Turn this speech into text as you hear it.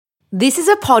This is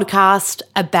a podcast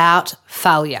about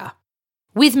failure.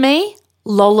 With me,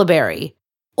 Lola Berry,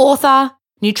 author,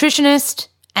 nutritionist,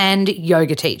 and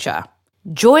yoga teacher.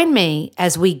 Join me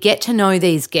as we get to know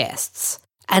these guests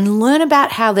and learn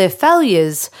about how their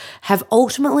failures have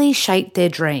ultimately shaped their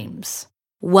dreams.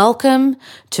 Welcome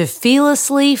to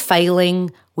Fearlessly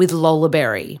Failing with Lola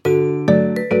Berry.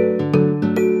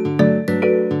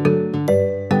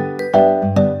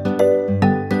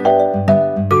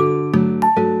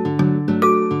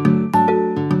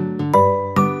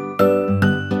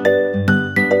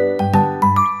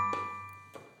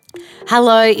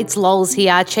 Hello, it's Lols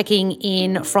here, checking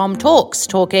in from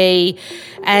Talkie.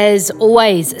 As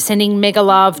always, sending mega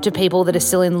love to people that are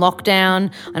still in lockdown.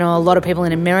 I know a lot of people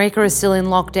in America are still in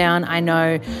lockdown. I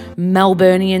know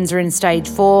Melburnians are in stage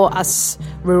 4. Us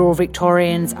rural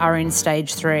Victorians are in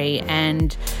stage 3.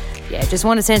 And yeah, just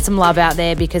want to send some love out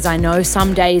there because I know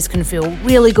some days can feel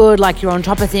really good, like you're on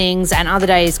top of things, and other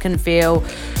days can feel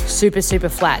super, super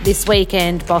flat. This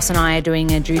weekend, Boss and I are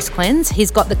doing a juice cleanse.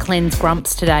 He's got the cleanse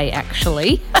grumps today,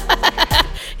 actually.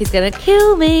 He's going to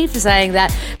kill me for saying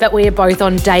that. But we are both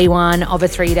on day 1 of a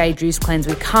 3-day juice cleanse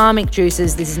with Karmic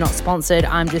Juices. This is not sponsored.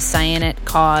 I'm just saying it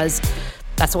because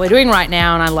that's what we're doing right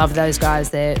now, and I love those guys.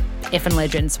 They're effing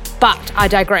legends. But I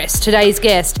digress. Today's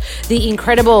guest, the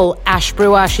incredible Ash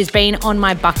Brewer. She's been on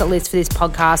my bucket list for this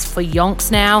podcast for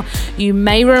yonks now. You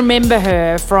may remember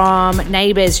her from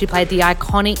Neighbours. She played the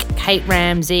iconic Kate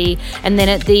Ramsey, and then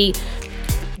at the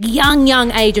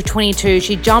young age of 22,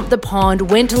 she jumped the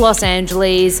pond, went to Los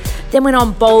Angeles, then went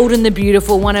on Bold and the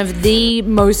Beautiful, one of the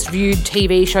most viewed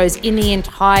TV shows in the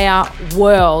entire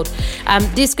world.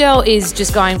 This girl is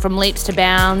just going from leaps to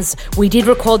bounds. We did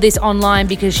record this online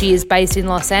because she is based in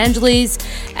Los Angeles,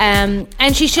 and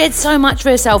she shared so much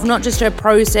for herself, not just her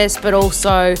process, but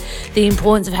also the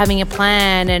importance of having a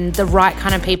plan and the right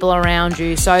kind of people around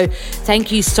you. So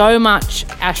thank you so much,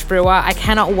 Ash Brewer. I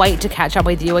cannot wait to catch up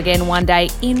with you again one day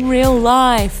in real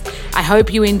life. I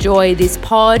hope you enjoy this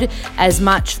pod as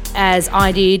much as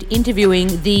I did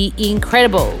interviewing the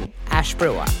incredible Ash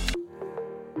Brewer.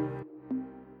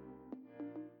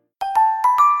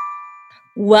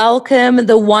 Welcome,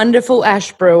 the wonderful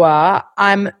Ash Brewer.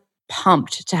 I'm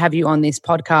pumped to have you on this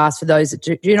podcast. For those that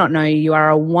do not know you, you are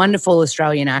a wonderful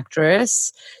Australian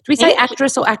actress. Do we say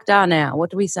actress or actor now? What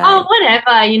do we say? Oh,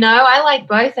 whatever. You know, I like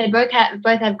both. They both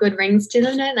have good rings to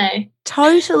them, don't they?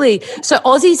 Totally. So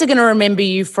Aussies are going to remember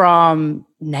you from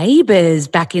Neighbours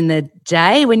back in the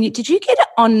day. Did you get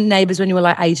on Neighbours when you were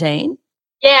like 18?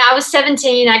 Yeah, I was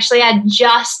 17 actually. I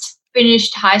just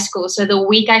finished high school. So the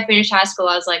week I finished high school,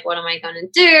 I was like, what am I going to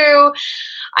do?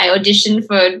 I auditioned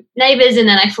for Neighbours, and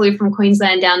then I flew from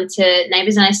Queensland down to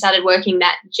Neighbours, and I started working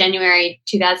that January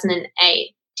 2009.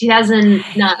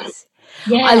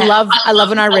 Yeah. I love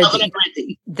when I read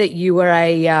that you were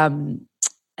a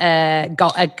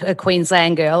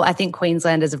Queensland girl. I think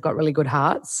Queenslanders have got really good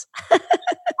hearts. Oh,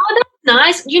 that's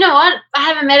nice. You know what? I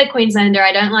haven't met a Queenslander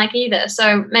I don't like either.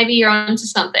 So maybe you're onto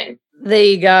something. There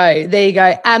you go.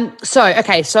 So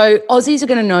Aussies are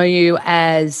going to know you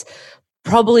as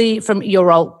probably from your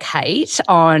role Kate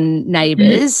on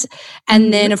Neighbours. Mm-hmm.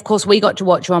 And then, of course, we got to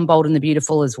watch you on Bold and the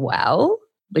Beautiful as well,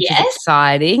 which is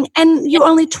exciting. And you're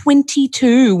only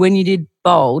 22 when you did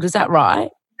Bold. Is that right?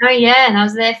 Oh, yeah. And I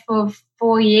was there for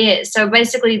 4 years. So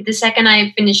basically the second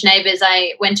I finished Neighbours,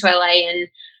 I went to LA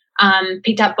and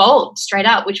picked up Bold straight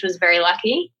up, which was very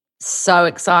lucky. So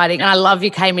exciting. And I love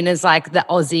you came in as like the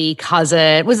Aussie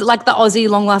cousin. Was it like the Aussie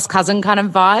long lost cousin kind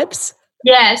of vibes?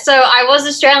 Yeah. So I was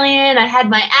Australian. I had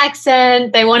my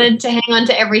accent. They wanted to hang on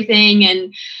to everything.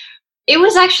 And it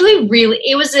was actually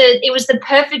it was the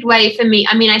perfect way for me.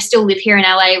 I mean, I still live here in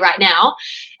LA right now,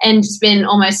 and it's been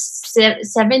almost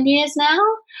 7 years now.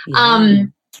 Yeah.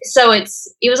 So it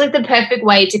was like the perfect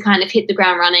way to kind of hit the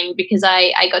ground running because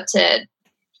I got to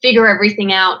figure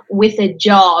everything out with a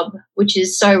job, which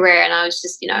is so rare. And I was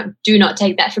just, do not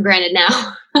take that for granted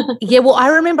now. Yeah, well, I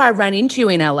remember I ran into you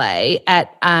in LA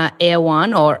at Air One.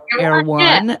 Yeah.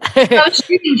 I was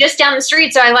shooting just down the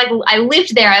street. So I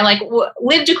lived there. I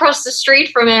lived across the street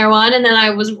from Air One, and then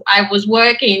I was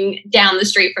working down the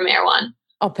street from Air One.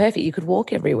 Oh, perfect. You could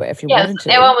walk everywhere if you wanted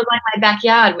to. Air One was like my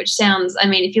backyard, which sounds, I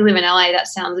mean, if you live in LA, that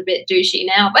sounds a bit douchey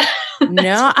now. But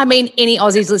no, I mean, any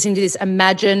Aussies listening to this,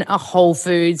 imagine a Whole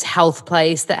Foods health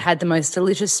place that had the most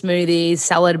delicious smoothies,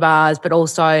 salad bars, but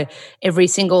also every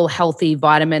single healthy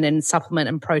vitamin and supplement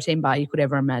and protein bar you could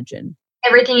ever imagine.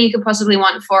 everything you could possibly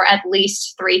want for at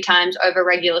least 3 times over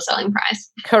regular selling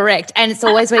price. Correct. And it's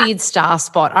always where you'd star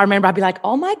spot. I remember I'd be like,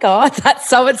 oh my God, that's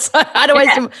so-and-so. I'd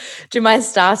always do my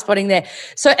star spotting there.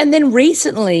 So, and then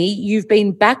recently you've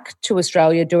been back to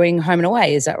Australia doing home and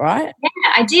away. Is that right?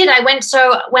 Yeah, I did.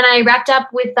 So when I wrapped up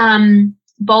with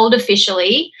Bold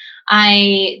officially,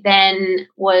 I then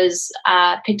was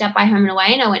picked up by Home and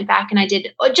Away, and I went back and I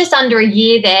did just under a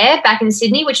year there back in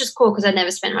Sydney, which was cool because I'd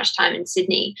never spent much time in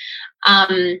Sydney.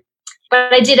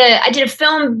 But I did a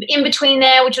film in between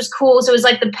there, which was cool. So it was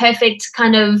like the perfect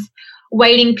kind of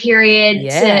waiting period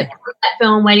to put that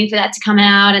film, waiting for that to come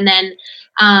out. And then,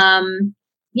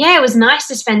 it was nice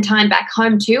to spend time back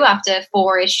home too after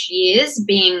 4-ish years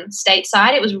being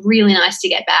stateside. It was really nice to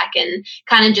get back and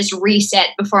kind of just reset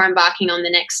before embarking on the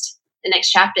next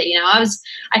chapter. You know,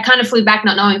 I kind of flew back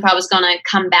not knowing if I was going to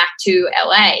come back to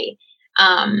LA.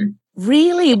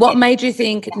 Really? What made you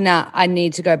think, nah, I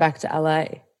need to go back to LA?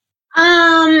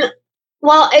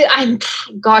 Well,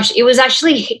 it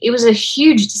was a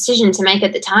huge decision to make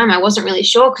at the time. I wasn't really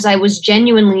sure because I was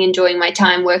genuinely enjoying my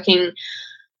time working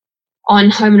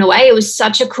on Home and Away. It was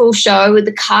such a cool show.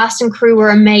 The cast and crew were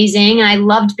amazing. And I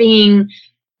loved being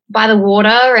by the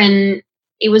water, and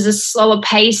it was a slower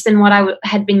pace than what I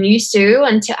had been used to.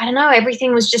 And I don't know,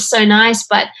 everything was just so nice.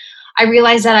 But I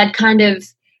realized that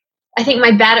I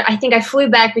think I flew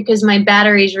back because my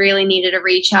batteries really needed a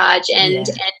recharge. And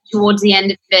towards the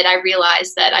end of it, I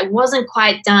realized that I wasn't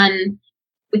quite done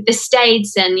with the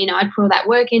States. And, you know, I'd put all that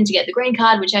work in to get the green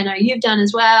card, which I know you've done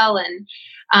as well. And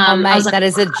mate, that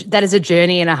is a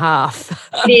journey and a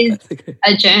half. It is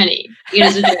a journey. It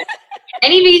is a journey.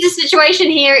 Any visa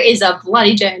situation here is a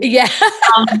bloody journey. Yeah.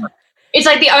 It's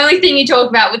like the only thing you talk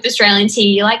about with Australians here.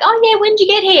 You're like, oh, yeah, when did you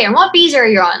get here? And what visa are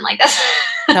you on? Like, that's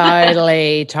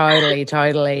Totally.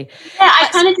 Yeah, I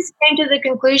kind of just came to the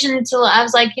conclusion until I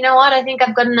was like, you know what? I think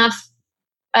I've got enough.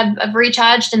 I've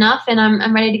recharged enough, and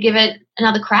I'm ready to give it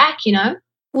another crack, you know?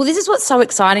 Well, this is what's so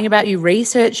exciting about you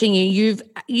researching you.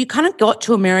 You kind of got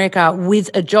to America with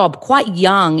a job quite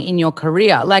young in your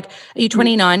career. Like, are you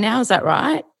 29 now? Is that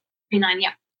right? 29,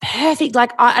 yeah. Perfect.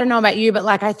 Like, I don't know about you, but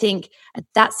like, I think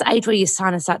that's the age where you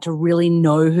kind of start to really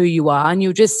know who you are. And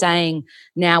you're just saying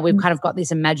now we've kind of got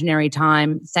this imaginary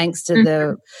time thanks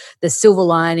to the silver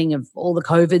lining of all the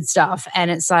COVID stuff.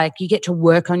 And it's like you get to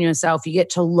work on yourself. You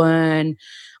get to learn.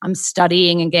 I'm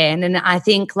studying again. And I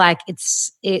think like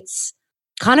it's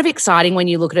kind of exciting when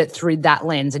you look at it through that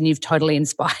lens, and you've totally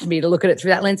inspired me to look at it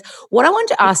through that lens. What I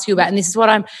wanted to ask you about, and this is what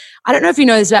I don't know if you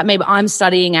know this about me, but I'm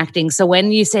studying acting. So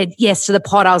when you said yes to the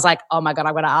pod, I was like, oh my God,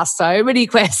 I'm going to ask so many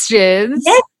questions.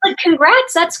 Yes, like,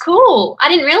 congrats. That's cool. I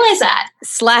didn't realize that.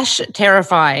 /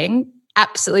 terrifying.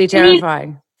 Absolutely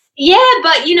terrifying. Yeah,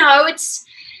 but you know, it's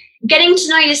getting to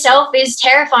know yourself is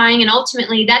terrifying, and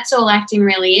ultimately that's all acting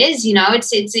really is. You know,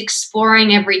 it's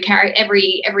exploring every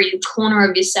corner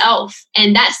of yourself,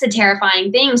 and that's the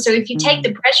terrifying thing. So if you take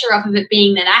the pressure off of it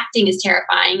being that acting is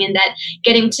terrifying and that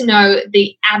getting to know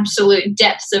the absolute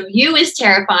depths of you is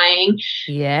terrifying,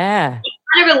 it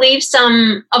kind of relieves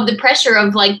some of the pressure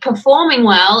of like performing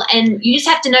well, and you just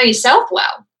have to know yourself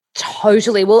well.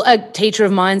 Totally. Well, a teacher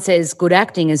of mine says good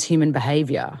acting is human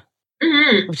behavior.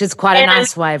 Which is quite a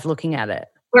nice way of looking at it.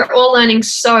 We're all learning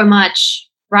so much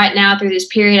right now through this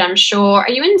period, I'm sure. Are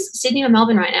you in Sydney or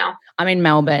Melbourne right now? I'm in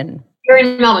Melbourne. You're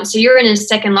in Melbourne, so you're in a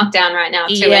second lockdown right now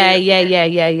too.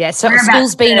 Yeah. So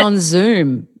school's been on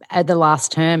Zoom. The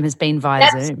last term has been via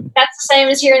Zoom. That's the same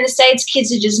as here in the States.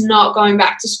 Kids are just not going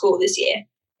back to school this year.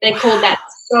 They called that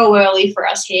so early for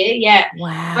us here. Yeah.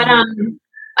 Wow. But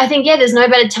I think, there's no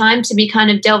better time to be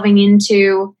kind of delving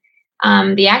into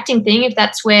the acting thing, if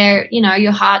that's where, you know,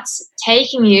 your heart's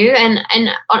taking you. And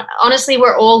honestly,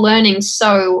 we're all learning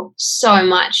so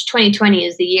much. 2020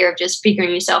 is the year of just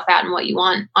figuring yourself out and what you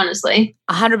want, honestly.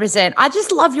 100%. I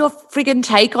just love your friggin'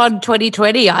 take on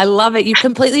 2020. I love it. You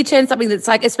completely turned something that's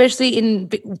like, especially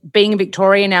in being in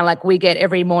Victoria now, like we get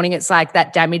every morning, it's like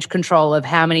that damage control of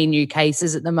how many new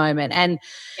cases at the moment. And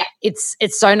it's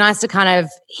so nice to kind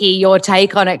of hear your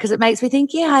take on it, because it makes me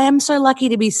think, I am so lucky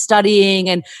to be studying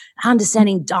and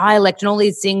understanding dialect and all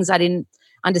these things I didn't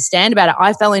understand about it.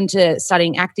 I fell into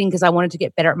studying acting because I wanted to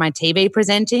get better at my TV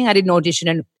presenting. I did an audition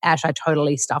and Ash, I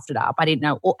totally stuffed it up. I didn't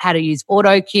know how to use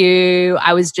auto cue.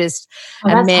 I was just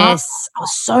a mess. I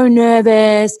was so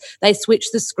nervous. They switched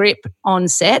the script on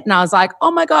set and I was like,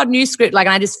 oh my God, new script. Like,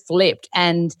 and I just flipped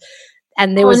and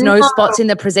there was no spots in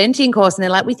the presenting course. And they're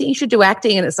like, we think you should do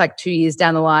acting. And it's like 2 years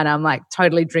down the line, I'm like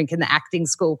totally drinking the acting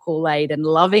school Kool-Aid and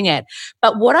loving it.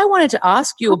 But what I wanted to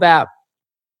ask you about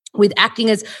with acting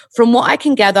is, from what I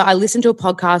can gather, I listened to a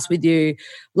podcast with you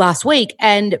last week,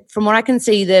 and from what I can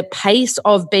see, the pace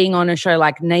of being on a show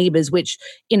like Neighbours, which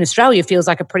in Australia feels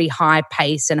like a pretty high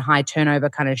pace and high turnover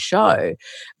kind of show,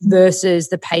 versus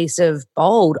the pace of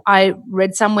Bold. I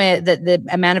read somewhere that the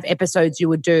amount of episodes you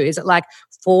would do, is it like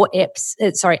 8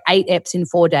 eps in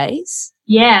 4 days?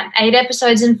 Yeah, 8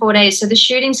 episodes in 4 days. So the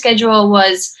shooting schedule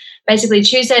was basically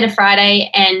Tuesday to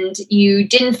Friday, and you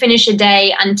didn't finish a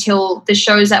day until the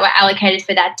shows that were allocated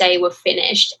for that day were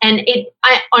finished. And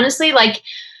I honestly, like,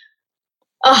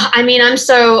 I'm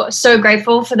so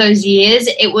grateful for those years.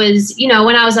 It was,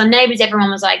 when I was on Neighbours, everyone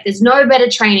was like, there's no better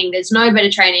training.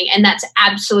 And that's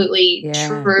absolutely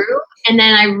true. And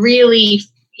then I really,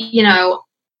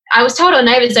 I was told on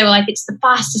Neighbours, they were like, it's the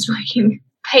fastest working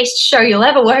paced show you'll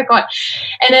ever work on.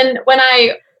 And then when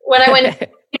I went to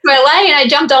LA and I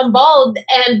jumped on Bold,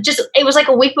 and it was like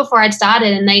a week before I'd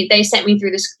started, and they sent me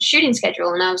through this shooting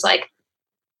schedule, and I was like,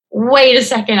 wait a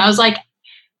second. I was like,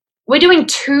 we're doing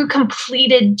 2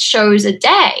 completed shows a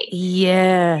day.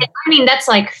 Yeah. That's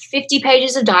like 50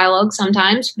 pages of dialogue,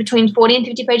 sometimes between 40 and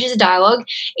 50 pages of dialogue.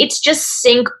 It's just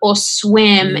sink or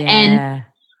swim. Yeah.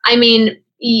 And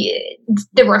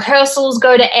the rehearsals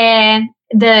go to air.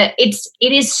 It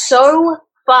is so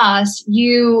fast.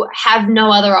 You have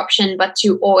no other option but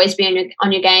to always be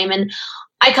on your game. And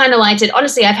I kind of liked it.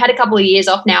 Honestly, I've had a couple of years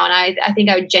off now, and I think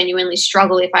I would genuinely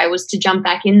struggle if I was to jump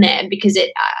back in there, because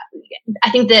I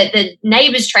think the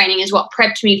Neighbours training is what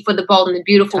prepped me for the Bold and the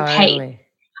Beautiful pace.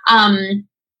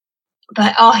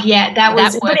 But that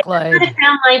was that workload. It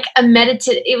sound like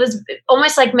it was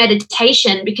almost like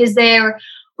meditation, because there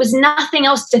was nothing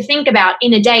else to think about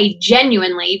in a day,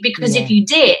 genuinely, because if you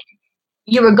did,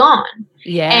 you were gone.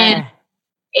 Yeah. And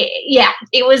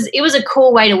it was a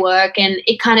cool way to work, and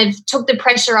it kind of took the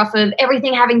pressure off of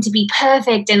everything having to be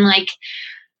perfect. And like,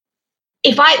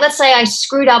 let's say I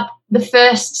screwed up the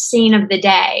first scene of the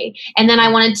day, and then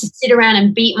I wanted to sit around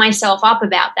and beat myself up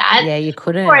about that. Yeah, you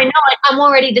couldn't. Or I know I'm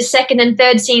already the second and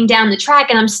third scene down the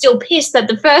track, and I'm still pissed that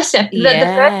the first scene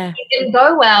didn't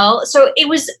go well. So it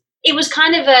was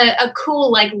kind of a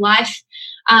cool, like, life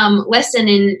lesson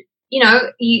in,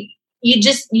 you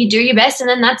do your best, and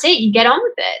then that's it. You get on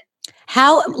with it.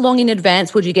 How long in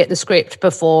advance would you get the script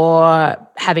before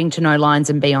having to know lines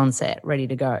and be on set, ready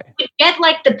to go? You get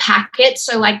like the packet,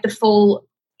 so like the full,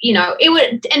 it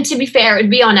would, and to be fair, it would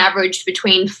be on average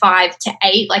between 5 to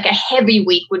 8. Like a heavy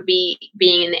week would be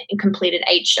being in completed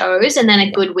 8 shows, and then a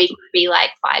good week would be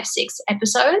like 5-6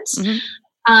 episodes.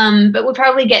 Mm-hmm. But we'd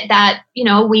probably get that,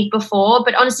 a week before.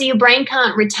 But honestly, your brain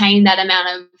can't retain that amount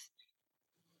of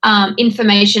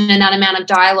information and that amount of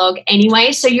dialogue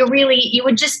anyway. So you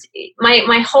would just,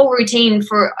 my whole routine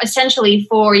for essentially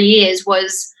 4 years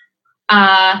was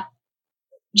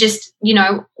just,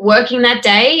 working that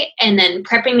day and then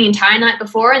prepping the entire night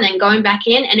before and then going back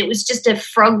in. And it was just a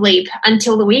frog leap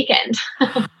until the weekend.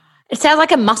 It sounds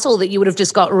like a muscle that you would have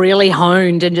just got really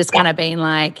honed and just kind of been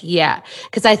like,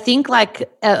 because I think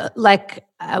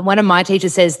one of my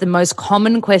teachers says the most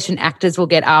common question actors will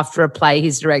get after a play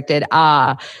he's directed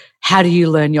are, how do you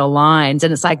learn your lines?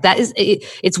 And it's like,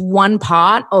 it's one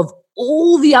part of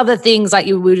all the other things, like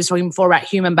you were just talking before about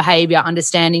human behavior,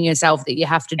 understanding yourself, that you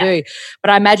have to do.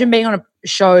 But I imagine being on a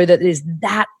show that is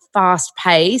that fast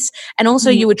pace, and also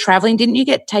you were traveling. Didn't you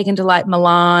get taken to like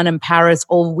Milan and Paris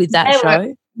all with that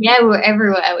show? We were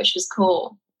everywhere, which was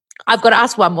cool. I've got to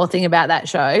ask one more thing about that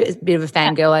show. It's a bit of a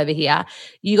fangirl over here.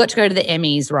 You got to go to the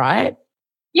Emmys, right?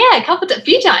 Yeah, a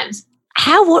few times.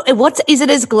 Is it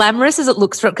as glamorous as it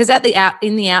looks for? Because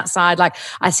in the outside, like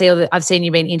I've seen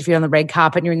you being interviewed on the red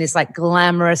carpet, and you're in this like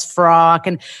glamorous frock,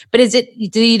 but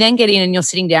do you then get in and you're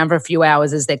sitting down for a few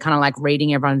hours as they're kind of like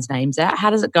reading everyone's names out? How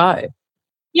does it go?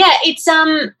 Yeah, it's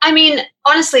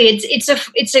honestly,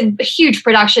 it's a huge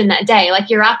production that day. Like,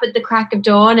 you're up at the crack of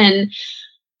dawn, and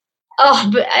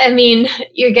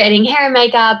you're getting hair and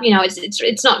makeup.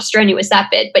 It's not strenuous that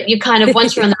bit, but you kind of,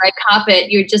 once you're on the red carpet,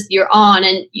 you're on,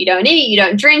 and you don't eat, you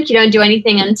don't drink, you don't do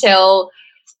anything until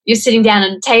you're sitting down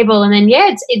at a table, and then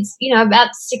it's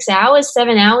about 6 hours,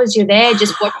 7 hours you're there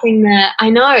just watching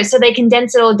so they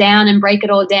condense it all down and break it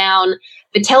all down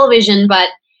for television, but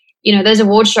those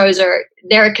award shows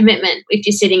they're a commitment if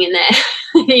you're sitting in there.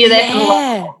 You're there for a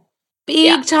while.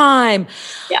 Big time.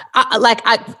 Yeah.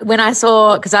 When I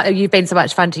saw, because you've been so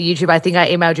much fun to YouTube, I think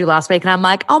I emailed you last week, and I'm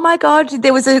like, oh my God,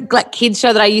 there was a kids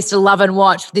show that I used to love and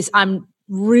watch. I'm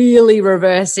really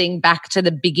reversing back to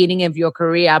the beginning of your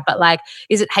career, but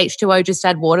is it H2O, Just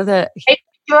Add Water?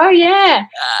 H2O, yeah.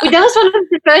 That was one of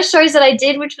the first shows that I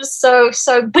did, which was so.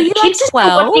 But you kids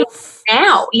 12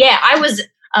 now. Yeah, I was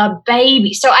a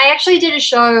baby. So I actually did a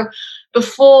show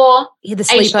before the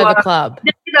sleepover club.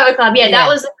 The sleepover club, yeah, that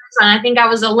was the first one. I think I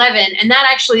was 11, and that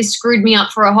actually screwed me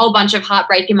up for a whole bunch of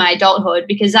heartbreak in my adulthood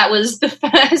because that was the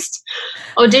first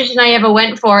audition I ever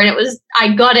went for, and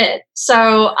I got it.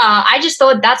 So I just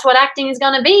thought that's what acting is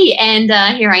going to be, and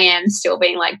here I am still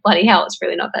being like, bloody hell, it's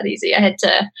really not that easy. I had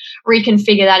to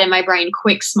reconfigure that in my brain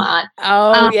quick, smart.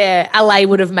 Oh, yeah. LA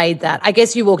would have made that. I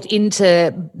guess you walked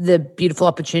into the beautiful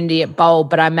opportunity at Bold,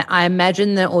 but I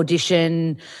imagine the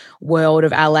audition world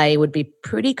of LA would be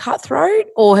pretty cutthroat,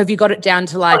 or have you got it down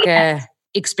to like a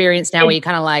experience now where you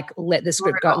kind of like let the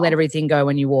script go, let everything go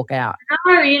when you walk out?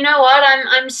 No, you know what?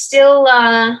 I'm still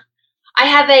I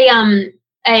have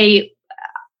a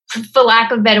for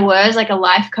lack of better words, like a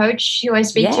life coach who I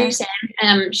speak to,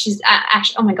 Sam. She's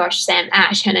actually, oh my gosh, Sam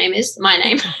Ash, her name is, my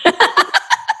name.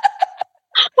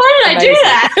 Why did I do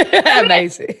that?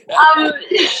 Amazing.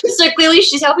 So clearly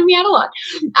she's helping me out a lot.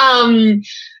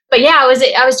 But yeah,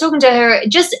 I was talking to her,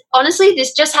 just honestly,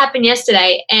 this just happened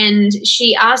yesterday, and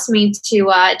she asked me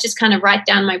to just kind of write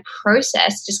down my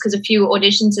process, just because a few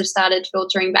auditions have started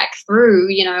filtering back through,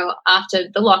 after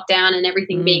the lockdown and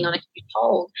everything being on a huge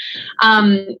hold.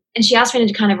 And she asked me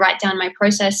to kind of write down my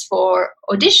process for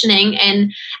auditioning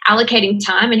and allocating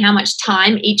time and how much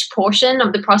time each portion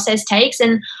of the process takes.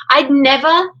 And I'd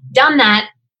never done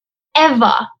that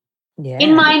ever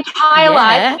in my entire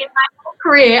life, in my whole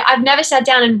career. I've never sat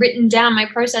down and written down my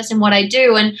process and what I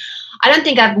do. And I don't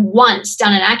think I've once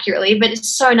done it accurately, but it's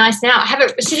so nice now. I have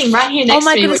it sitting right here next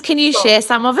to me. Oh my goodness, can you share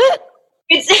some of it?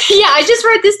 I just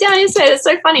wrote this down yesterday. It's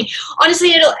so funny.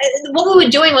 Honestly, what we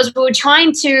were doing was we were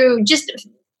trying to just,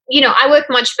 I work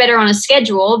much better on a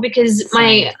schedule because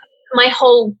my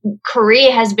whole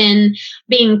career has been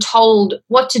being told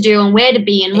what to do and where to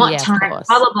be and what time, blah,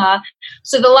 blah, blah.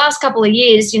 So the last couple of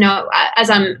years, as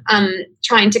I'm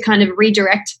trying to kind of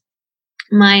redirect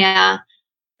my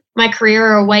my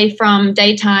career away from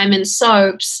daytime and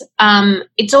soaps,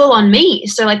 it's all on me.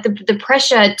 So like the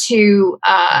pressure to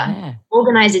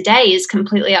organize a day is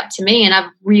completely up to me, and I've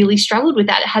really struggled with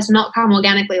that. It has not come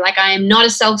organically. Like, I am not a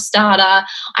self-starter.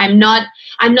 I'm not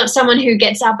someone who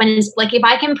gets up and is like, if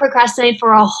I can procrastinate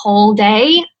for a whole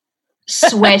day,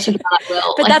 swear to God I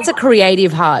will. But that's a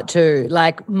creative heart too.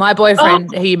 Like my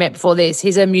boyfriend who you met before this,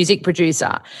 he's a music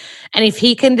producer. And if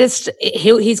he can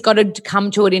he's got to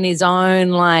come to it in his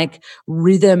own like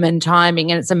rhythm and timing.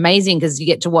 And it's amazing because you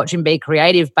get to watch him be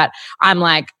creative. But I'm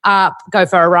like up, go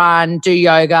for a run, do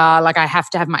yoga. Like I have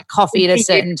to have my coffee at a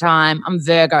certain time. I'm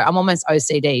Virgo. I'm almost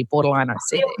OCD, borderline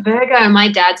OCD. Virgo.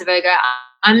 My dad's a Virgo.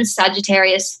 I'm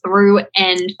Sagittarius through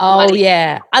and bloody.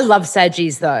 Yeah. I love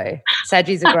Saggies though.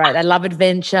 Saggies are great. They love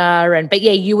adventure. But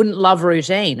yeah, you wouldn't love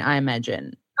routine, I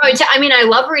imagine. Oh, I mean, I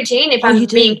love routine if I'm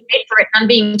being paid for it and I'm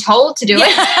being told to do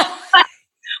it.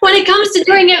 When it comes to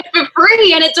doing it for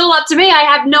free and it's all up to me, I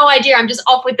have no idea. I'm just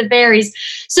off with the fairies.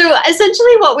 So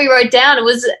essentially what we wrote down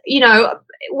was,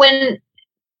 when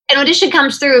an audition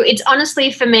comes through, it's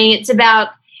honestly for me,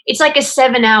 it's like a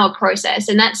 7-hour process,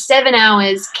 and that 7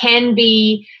 hours can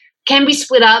be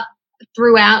split up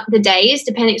throughout the days,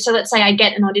 depending. So let's say I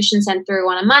get an audition sent through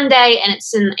on a Monday, and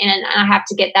and I have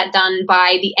to get that done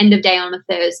by the end of day on a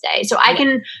Thursday. So I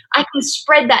can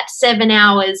spread that 7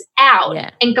 hours out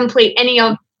and complete any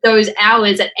of those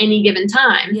hours at any given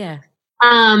time. Yeah.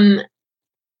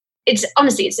 It's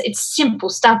honestly, it's simple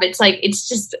stuff. It's like, it's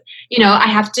just, I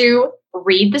have to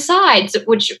read the sides,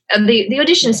 which are the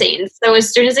audition scenes. So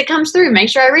as soon as it comes through, make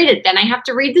sure I read it. Then I have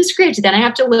to read the script. Then I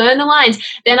have to learn the lines.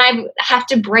 Then I have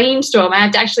to brainstorm. I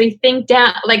have to actually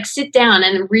sit down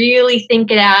and really think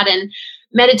it out and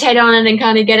meditate on it and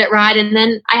kind of get it right. And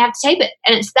then I have to tape it.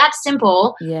 And it's that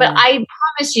simple. Yeah. But I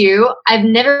promise you, I've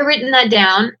never written that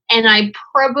down. And I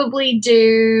probably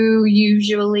do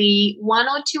usually 1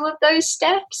 or 2 of those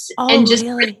steps and just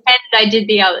pretend I did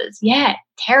the others. Yeah.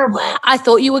 Terrible. I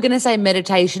thought you were going to say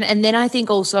meditation. And then I think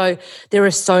also there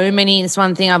are so many, it's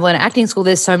one thing I've learned at acting school,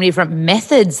 there's so many different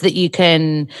methods that you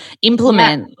can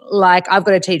implement. Yeah. Like I've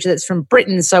got a teacher that's from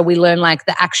Britain, so we learn like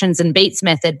the actions and beats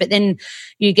method. But then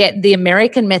you get the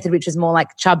American method, which is more like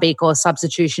Chubbuck or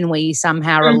substitution, where you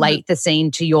somehow relate the scene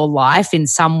to your life in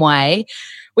some way,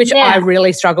 which I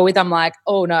really struggle with. I'm like,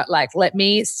 oh no, like let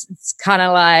me, it's kind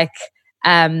of like,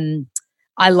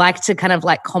 I like to kind of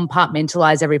like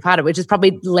compartmentalize every part of it, which is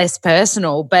probably less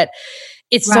personal, but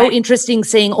it's so interesting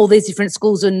seeing all these different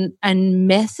schools and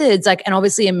methods. Like, and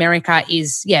obviously America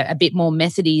is, a bit more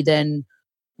methody than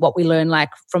what we learn like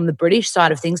from the British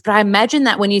side of things. But I imagine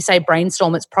that when you say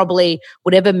brainstorm, it's probably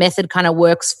whatever method kind of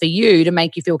works for you to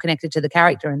make you feel connected to the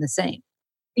character in the scene.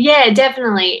 Yeah,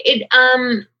 definitely.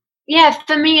 Yeah,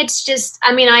 for me, it's just,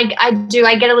 I mean, I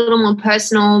get a little more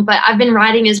personal, but I've been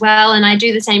writing as well. And I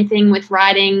do the same thing with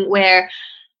writing where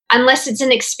unless it's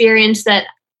an experience that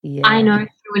I know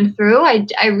through and through,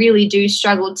 I really do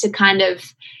struggle to kind of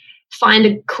find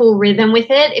a cool rhythm with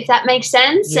it, if that makes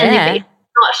sense. Yeah. And if it's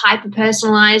not hyper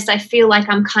personalized, I feel like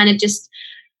I'm kind of just,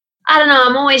 I don't know,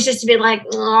 I'm always just a bit like,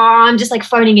 oh, I'm just like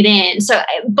phoning it in. So,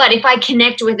 but if I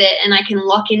connect with it and I can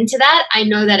lock into that, I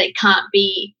know that it can't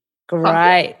be great. Am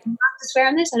I to swear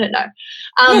on this? I don't know.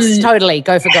 Yes, totally.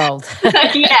 Go for gold. Yeah.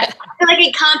 I feel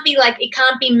like it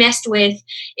can't be messed with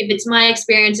if it's my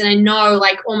experience and I know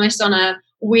like almost on a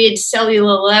weird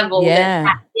cellular level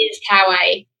that is how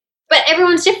but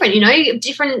everyone's different, you know, you have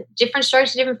different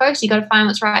strokes for different folks. You got to find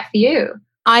what's right for you.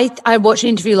 I watched an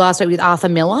interview last week with Arthur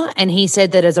Miller, and he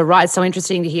said that as a writer, it's so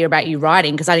interesting to hear about you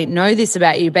writing because I didn't know this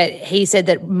about you, but he said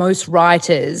that most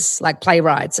writers, like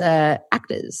playwrights, are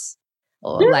actors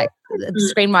or like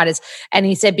screenwriters. And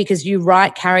he said because you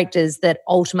write characters that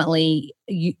ultimately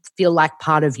you feel like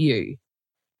part of you.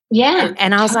 Yeah.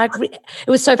 And I was like, it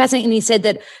was so fascinating. And he said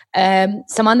that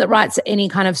someone that writes any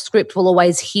kind of script will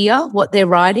always hear what they're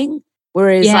writing,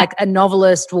 whereas like a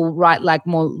novelist will write like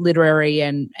more literary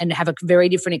and have a very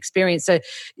different experience. So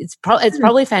it's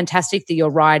probably fantastic that you're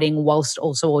writing whilst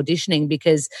also auditioning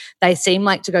because they seem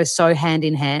like to go so hand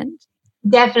in hand.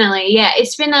 Definitely. Yeah.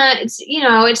 It's been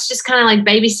it's just kind of like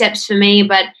baby steps for me,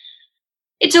 but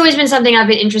it's always been something I've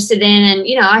been interested in. And,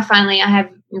 you know, I have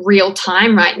real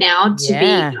time right now to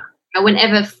be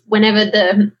whenever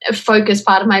the focus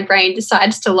part of my brain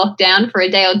decides to lock down for a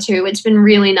day or two. It's been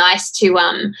really nice to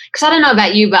because I don't know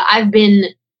about you, but I've been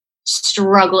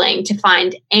struggling to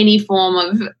find any form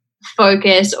of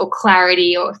focus or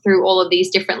clarity or through all of these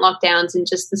different lockdowns and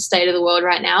just the state of the world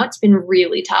right now. It's been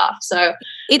really tough. So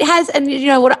it has. And you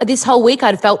know what, this whole week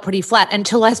I'd felt pretty flat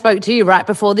until I spoke to you right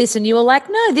before this and you were like,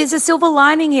 no, there's a silver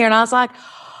lining here. And I was like,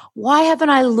 why haven't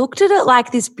I looked at it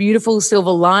like this beautiful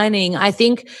silver lining? I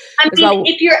think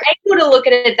if you're able to look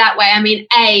at it that way, I mean,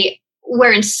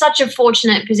 we're in such a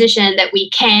fortunate position that we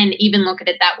can even look at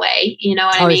it that way. You know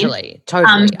what I mean?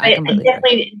 Totally. I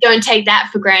definitely don't take that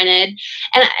for granted.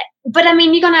 But I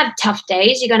mean, you're going to have tough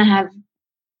days. You're going to have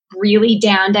really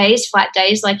down days, flat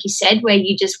days, like you said, where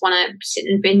you just want to sit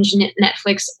and binge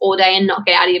Netflix all day and not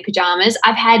get out of your pajamas.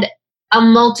 I've had a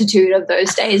multitude of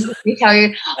those days. Let me tell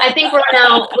you, I think we're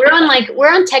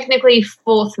on technically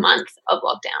 4th month of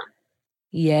lockdown.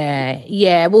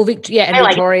 Yeah. Well,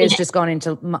 Victoria's just gone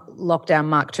into lockdown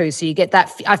Mark 2, so you get that.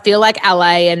 I feel like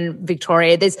LA and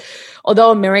Victoria.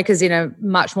 Although America's in a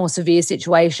much more severe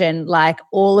situation, like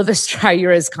all of Australia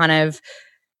is kind of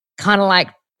like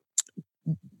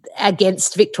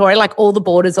against Victoria. Like all the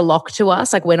borders are locked to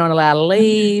us. Like we're not allowed to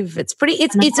leave. It's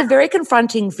a very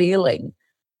confronting feeling.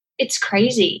 It's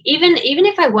crazy. Even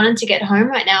if I wanted to get home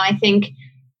right now, I think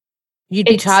you'd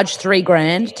be charged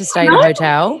 $3,000 to stay in a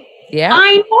hotel. Yeah,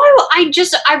 I know.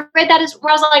 I read that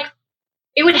where I was like,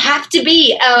 it would have to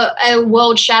be a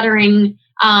world-shattering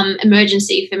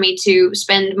emergency for me to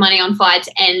spend money on flights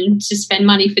and to spend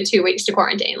money for 2 weeks to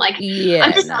quarantine. Like,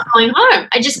 I'm just not going home.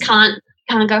 I just can't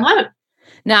go home.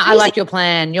 No, I like your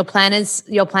plan. Your plan is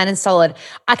solid.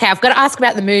 Okay, I've got to ask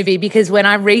about the movie because when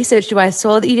I researched you, I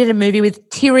saw that you did a movie with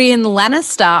Tyrion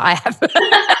Lannister.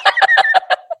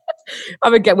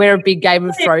 We're a big Game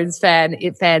of Thrones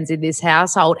fans in this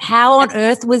household. How on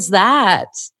earth was that?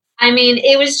 I mean,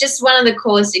 it was just one of the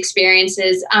coolest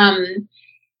experiences.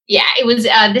 It was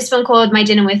this one called My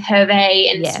Dinner with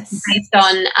Hervé, and it's based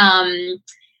on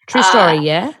true story.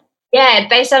 Yeah,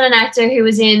 based on an actor who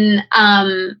was in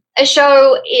a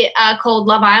show called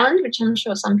Love Island, which I'm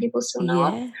sure some people still know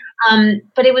of.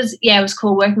 But it was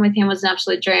cool. Working with him was an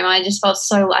absolute dream. I just felt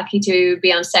so lucky to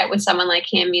be on set with someone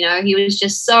like him. You know, he was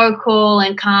just so cool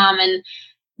and calm and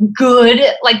good.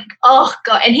 Like, oh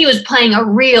God. And he was playing a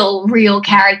real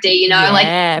character, you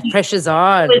know, pressure's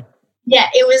on.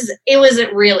 It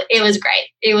was great.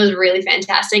 It was really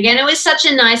fantastic. And it was such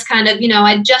a nice kind of, you know,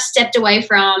 I just stepped away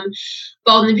from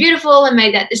Bold and Beautiful and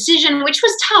made that decision, which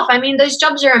was tough. I mean, those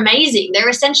jobs are amazing. They're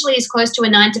essentially as close to a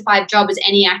 9-to-5 job as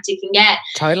any actor can get.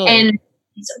 Totally. And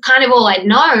it's kind of all I'd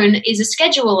known is a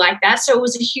schedule like that. So it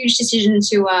was a huge decision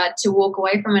to walk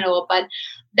away from it all. But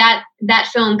that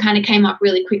film kind of came up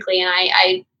really quickly,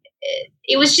 and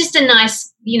it was just a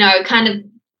nice, you know, kind of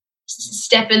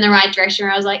step in the right direction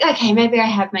where I was like, okay, maybe I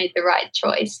have made the right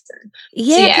choice.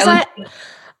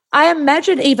 I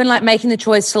imagine even like making the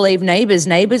choice to leave Neighbours.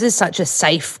 Neighbours is such a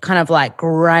safe kind of like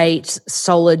great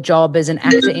solid job as an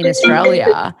actor in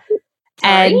Australia. Sorry?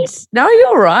 And no,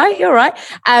 you're right.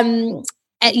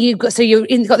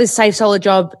 got this safe, solid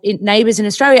job in Neighbours in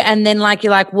Australia, and then like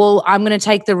you're like, well, I'm going to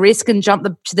take the risk and jump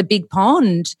to the big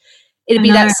pond. It'd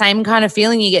be that same kind of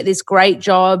feeling. You get this great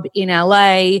job in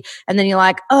LA, and then you're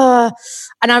like, oh.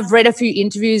 And I've read a few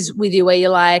interviews with you where you're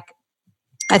like,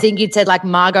 I think you'd said like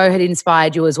Margot had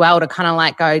inspired you as well to kind of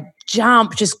like go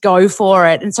jump, just go for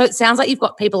it. And so it sounds like you've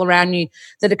got people around you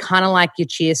that are kind of like your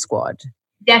cheer squad.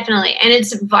 Definitely. And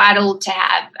it's vital to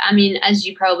have. I mean, as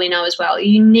you probably know as well,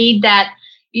 you need that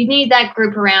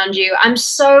group around you. I'm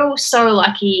so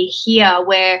lucky here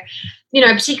where,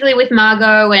 particularly with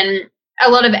Margot and a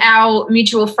lot of our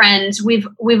mutual friends, we've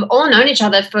all known each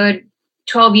other for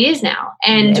 12 years now,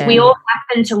 and we all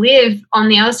happen to live on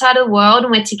the other side of the world,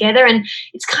 and we're together, and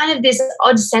it's kind of this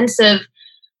odd sense of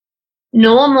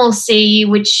normalcy,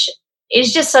 which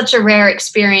is just such a rare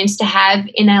experience to have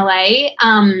in LA.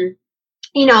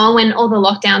 When all the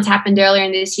lockdowns happened earlier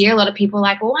in this year, a lot of people were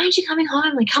like, well, why aren't you coming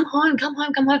home? Like, come home.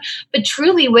 But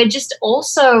truly, we're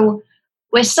so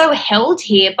held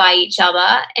here by each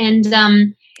other,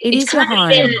 and it is your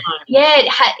home.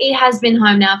 It has been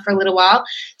home now for a little while.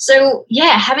 So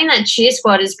having that cheer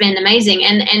squad has been amazing,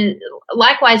 and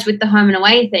likewise with the home and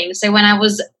away thing. So when I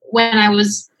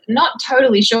was not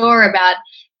totally sure about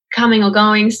coming or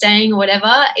going, staying or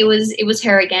whatever, it was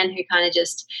her again who kind of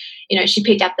just, she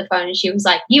picked up the phone and she was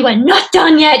like, you are not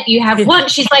done yet. You have one.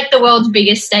 She's like the world's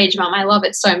biggest stage mom. I love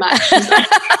it so much. She's like,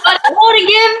 you've got more to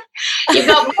give. You've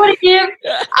got more to give.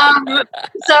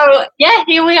 So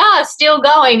here we are still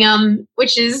going,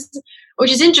 which is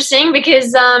interesting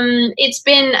because it's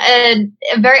been a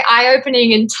very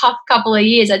eye-opening and tough couple of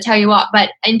years, I tell you what.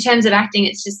 But in terms of acting,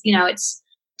 it's just, it's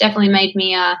definitely made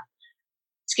me,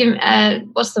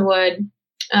 what's the word?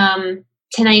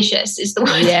 Tenacious is the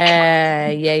word. Yeah.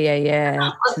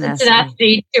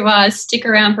 Tenacity to stick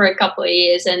around for a couple of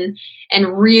years and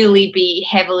really be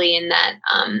heavily in that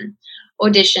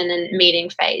audition and meeting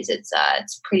phase. It's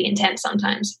pretty intense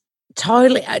sometimes.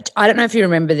 Totally. I don't know if you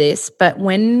remember this, but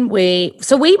when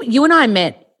you and I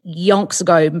met yonks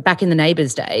ago back in the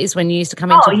Neighbours days when you used to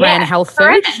come into Brand Health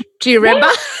Food. Do you remember?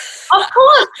 Yeah. Of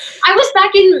course. I was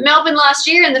back in Melbourne last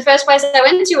year, and the first place I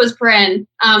went to was Pran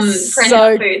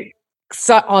Health Food.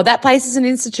 So, that place is an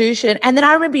institution. And then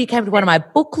I remember you came to one of my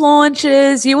book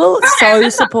launches. You were so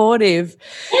supportive.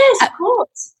 Yes, of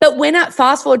course. But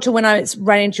fast forward to when I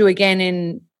ran into you again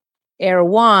in Era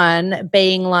One,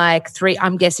 being like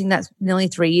I'm guessing that's nearly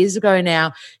 3 years ago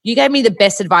now, you gave me the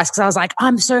best advice because I was like,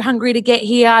 I'm so hungry to get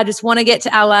here. I just want to get to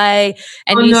LA.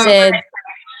 And you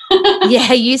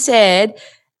said,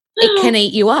 it can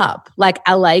eat you up. Like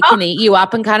LA can eat you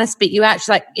up and kind of spit you out. She's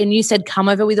like, and you said, come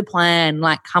over with a plan,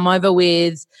 like come over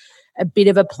with a bit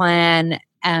of a plan.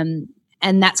 And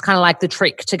that's kind of like the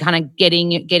trick to kind of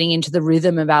getting into the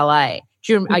rhythm of LA.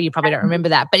 You probably don't remember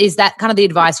that, but is that kind of the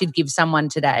advice you'd give someone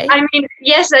today? I mean,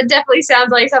 yes, that definitely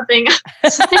sounds like something.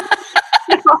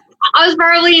 I was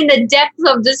probably in the depths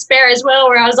of despair as well,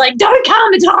 where I was like, don't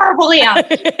come, it's horrible here.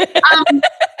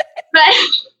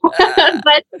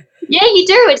 But yeah, you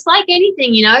do. It's like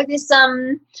anything, this,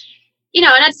 and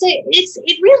I'd say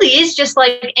it really is just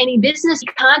like any business.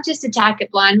 You can't just attack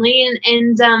it blindly.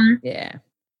 And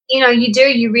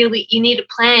you need a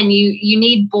plan. You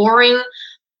need boring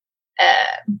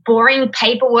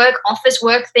paperwork, office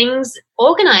work things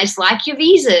organized, like your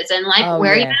visas and like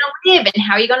where you're going to live and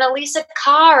how you're going to lease a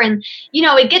car. And,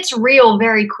 it gets real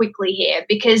very quickly here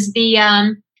because the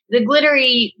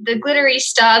glittery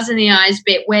stars in the eyes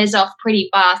bit wears off pretty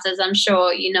fast, as I'm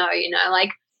sure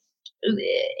like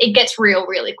it gets real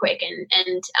really quick,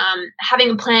 and having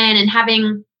a plan and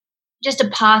having just a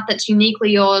path that's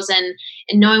uniquely yours and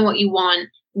knowing what you want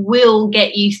will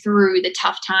get you through the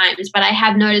tough times. But I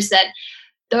have noticed that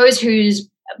those whose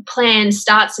plan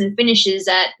starts and finishes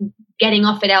at getting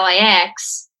off at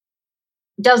LAX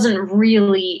doesn't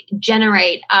really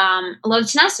generate a lot of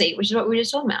tenacity, which is what we were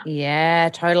just talking about. Yeah,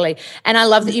 totally. And I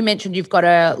love that you mentioned you've got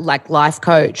a life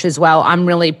coach as well. I'm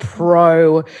really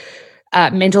pro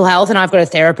mental health, and I've got a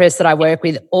therapist that I work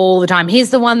with all the time.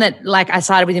 He's the one that I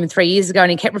started with him 3 years ago,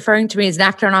 and he kept referring to me as an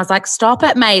actor, and I was like, stop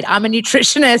it, mate, I'm a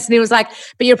nutritionist. And he was like,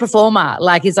 but you're a performer.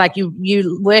 He's like,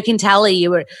 you work in tally,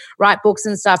 you write books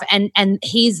and stuff, and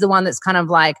he's the one that's kind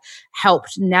of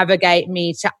helped navigate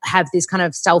me to have this kind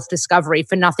of self-discovery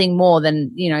for nothing more than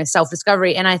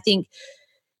self-discovery. And I think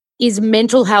is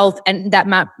mental health, and that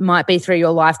might be through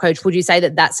your life coach, would you say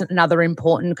that that's another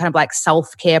important kind of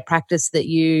self-care practice that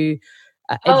you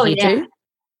adhere to?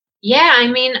 Yeah,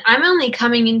 I mean, I'm only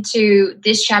coming into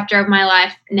this chapter of my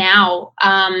life now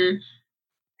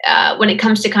when it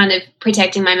comes to kind of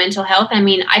protecting my mental health. I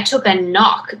mean, I took a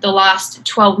knock the last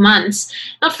 12 months,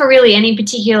 not for really any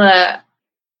particular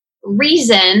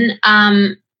reason,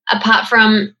 apart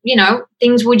from,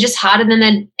 things were just harder than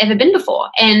they'd ever been before.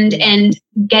 And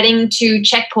getting to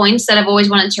checkpoints that I've always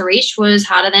wanted to reach was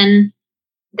harder than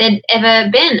they'd ever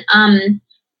been.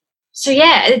 So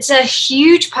yeah, it's a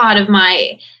huge part of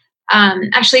my,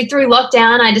 actually through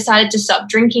lockdown, I decided to stop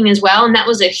drinking as well. And that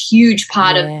was a huge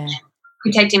part of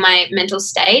protecting my mental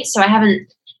state. So I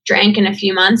haven't drank in a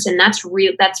few months, and that's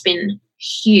been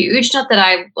huge. Not that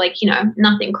I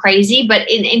nothing crazy, but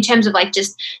in terms of like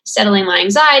just settling my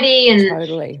anxiety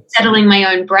and settling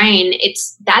my own brain,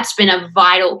 that's been a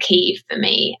vital key for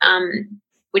me.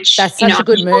 Which that's such a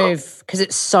good move, because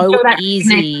it's so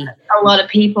easy. A lot of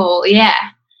people,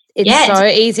 It's so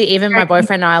easy. Even my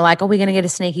boyfriend and I are like, we're going to get a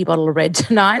sneaky bottle of red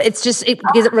tonight. It's just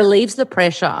because it relieves the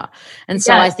pressure. And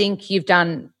so I think you've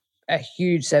done a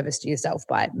huge service to yourself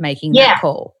by making that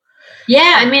call.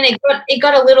 Yeah, I mean, it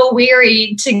got a little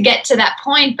weary to get to that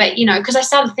point, but, because I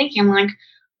started thinking, I'm like,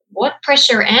 what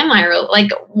pressure am I?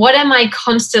 Like, what am I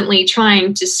constantly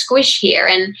trying to squish here?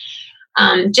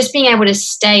 And just being able to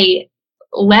stay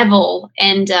level.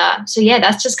 And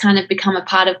that's just kind of become a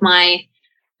part of my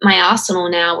arsenal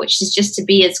now, which is just to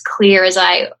be as clear as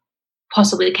I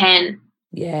possibly can.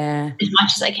 Yeah. As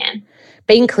much as I can.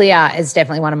 Being clear is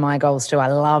definitely one of my goals too. I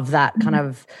love that kind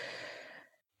of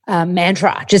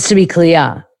mantra, just to be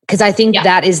clear, because I think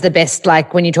that is the best,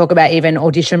 like when you talk about even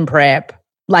audition prep,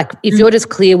 like if you're just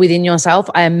clear within yourself,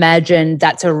 I imagine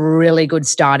that's a really good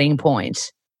starting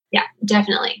point. Yeah,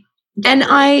 definitely. And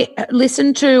I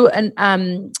listened to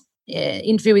an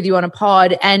interview with you on a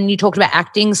pod, and you talked about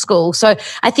acting school. So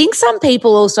I think some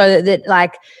people also that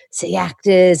like see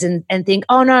actors and think,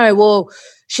 oh no, well,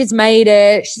 she's made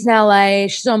it, she's in LA,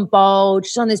 she's on Bold,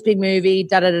 she's on this big movie,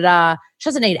 da-da-da-da. She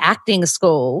doesn't need acting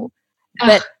school.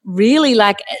 But really,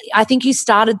 like, I think you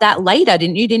started that later,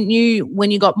 didn't you? Didn't you, when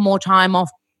you got more time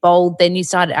off Bold, then you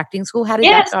started acting school? How did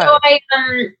that go? So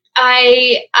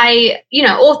I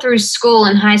all through school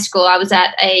and high school, I was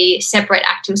at a separate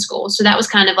acting school. So that was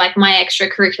kind of like my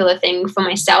extracurricular thing for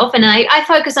myself. And I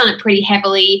focused on it pretty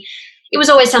heavily. It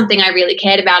was always something I really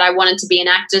cared about. I wanted to be an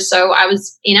actor, so I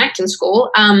was in acting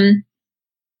school.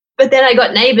 But then I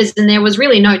got Neighbours, and there was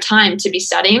really no time to be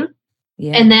studying.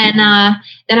 Yeah. And then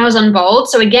I was on Bold.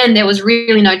 So again, there was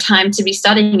really no time to be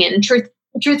studying it. And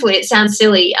truthfully, it sounds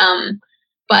silly,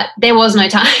 but there was no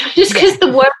time just because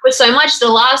the work was so much. The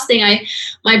last thing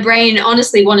my brain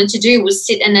honestly wanted to do was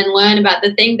sit and then learn about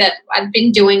the thing that I'd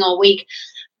been doing all week.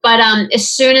 But as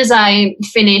soon as I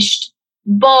finished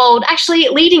Bold, actually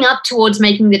leading up towards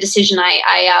making the decision,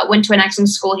 I went to an acting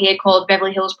school here called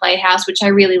Beverly Hills Playhouse, which I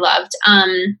really loved.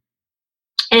 And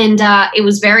it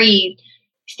was very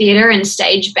theater and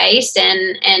stage based,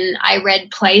 and I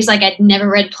read plays like I'd never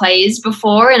read plays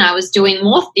before, and I was doing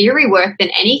more theory work than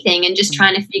anything, and just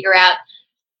trying to figure out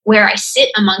where I sit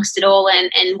amongst it all,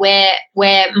 and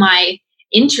where my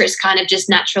interest kind of just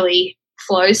naturally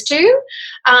flows to.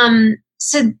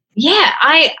 So yeah,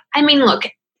 I mean, look,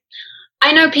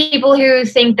 I know people who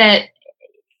think that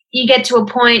you get to a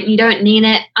point and you don't need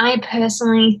it. I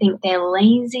personally think they're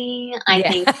lazy. I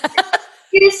think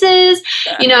excuses.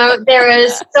 There are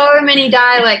so many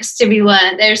dialects to be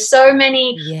learned. There's so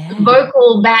many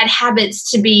vocal bad habits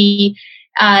to be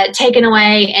taken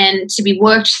away and to be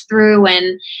worked through.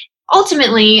 And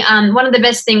ultimately, one of the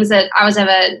best things that I was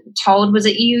ever told was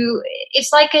that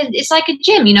it's like a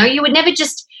gym. You would never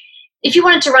just, if you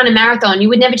wanted to run a marathon, you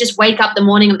would never just wake up the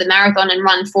morning of the marathon and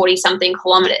run 40-something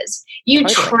kilometers. You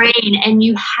train, and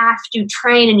you have to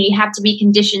train, and you have to be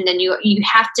conditioned, and you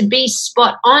have to be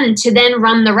spot on to then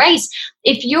run the race.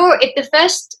 If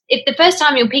the first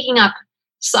time you're picking up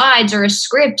sides or a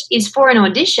script is for an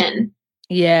audition,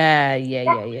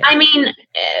 I mean,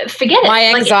 forget it.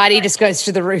 My anxiety just goes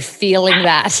through the roof feeling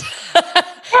that.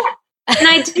 And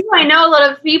I know a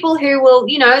lot of people who will,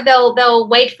 they'll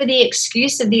wait for the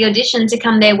excuse of the audition to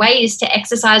come their ways to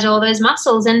exercise all those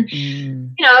muscles. And,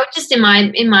 just in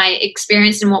my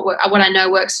experience and what I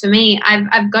know works for me,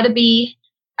 I've got to be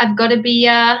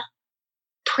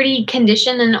pretty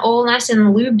conditioned and all nice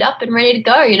and lubed up and ready to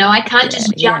go. I can't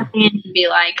just jump in and be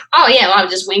like, oh yeah, well, I'll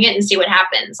just wing it and see what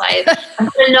happens. I've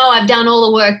got to know I've done all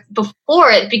the work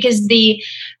before it, because the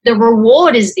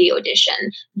reward is the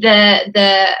audition.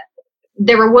 The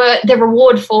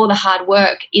reward for the hard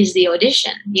work is the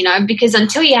audition, because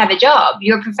until you have a job,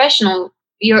 you're a professional.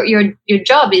 Your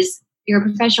job is you're a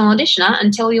professional auditioner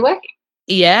until you're working.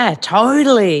 Yeah,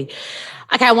 totally.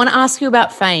 Okay, I want to ask you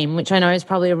about fame, which I know is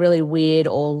probably a really weird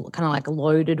or kind of like a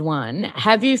loaded one.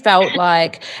 Have you felt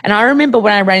like, and I remember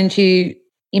when I ran into you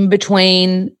in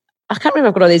between, I can't remember,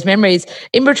 I've got all these memories,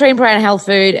 in between Pride and Health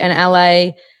Food and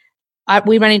LA,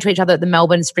 we ran into each other at the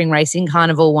Melbourne Spring Racing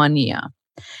Carnival one year.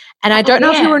 And I don't know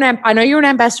if yeah. you were I know you were an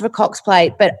ambassador for Cox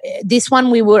Plate, but this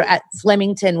one we were at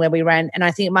Flemington where we ran, and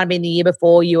I think it might have been the year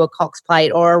before you were Cox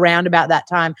Plate or around about that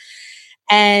time,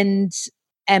 and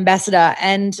ambassador.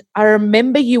 And I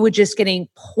remember you were just getting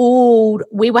pulled.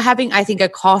 We were having, I think, a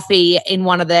coffee in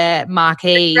one of the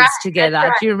marquees together.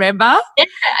 Right. Do you remember? Yeah,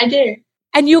 I do.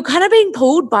 And you were kind of being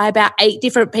pulled by about 8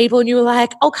 different people, and you were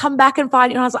like, I'll come back and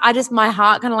find you. And I was like, my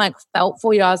heart kind of like felt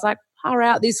for you. I was like, far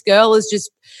out, this girl is just,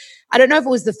 I don't know if it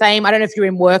was the fame. I don't know if you're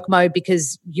in work mode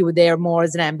because you were there more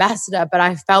as an ambassador, but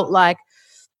I felt like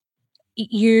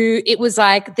it was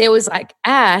like, there was like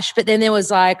Ash, but then there was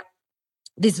like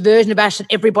this version of Ash that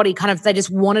everybody kind of, they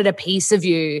just wanted a piece of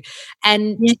you.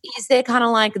 And is there kind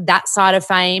of like that side of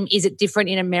fame? Is it different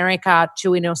in America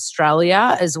to in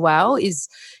Australia as well? It's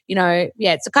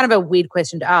a kind of a weird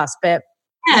question to ask, but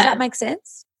does that make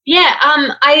sense? Yeah,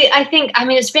 I think, I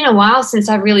mean, it's been a while since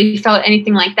I've really felt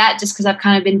anything like that, just because I've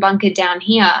kind of been bunkered down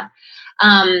here.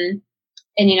 And,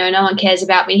 no one cares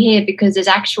about me here because there's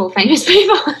actual famous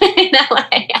people in LA.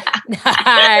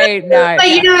 No. But,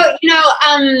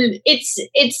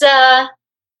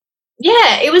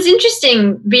 it was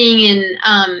interesting being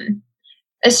in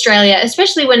Australia,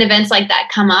 especially when events like that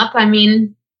come up. I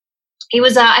mean, it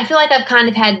was, I feel like I've kind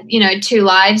of had, 2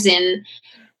 lives in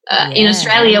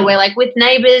Australia, where like with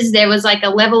Neighbours there was like a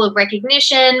level of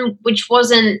recognition which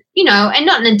wasn't, and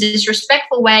not in a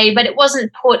disrespectful way, but it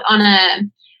wasn't put on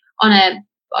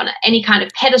any kind of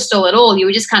pedestal at all. You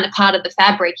were just kind of part of the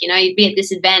fabric, you'd be at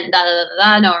this event,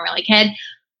 no one really cared.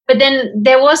 But then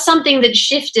there was something that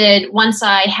shifted once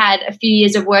I had a few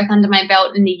years of work under my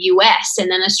belt in the US,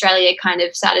 and then Australia kind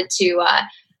of started to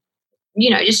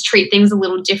just treat things a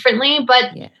little differently.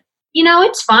 But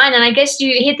it's fine. And I guess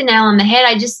you hit the nail on the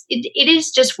head. It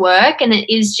is just work, and I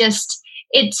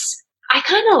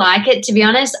kind of like it, to be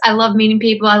honest. I love meeting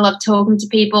people. I love talking to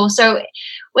people. So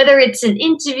whether it's an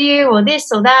interview or this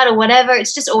or that or whatever,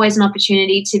 it's just always an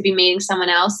opportunity to be meeting someone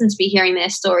else and to be hearing their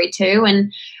story too.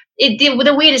 And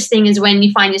the weirdest thing is when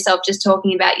you find yourself just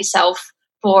talking about yourself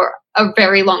for a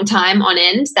very long time on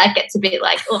end. That gets a bit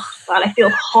like, oh God, I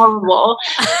feel horrible.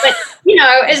 But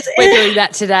we're doing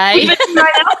that today.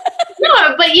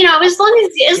 No, but as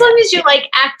long as you're like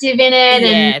active in it,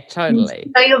 and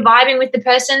totally, you're vibing with the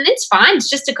person, it's fine. It's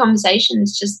just a conversation.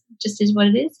 It's just is what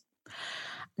it is.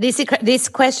 This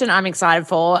question I'm excited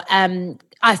for.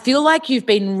 I feel like you've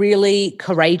been really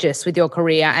courageous with your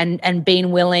career and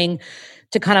been willing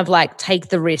to kind of like take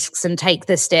the risks and take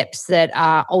the steps that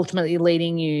are ultimately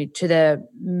leading you to the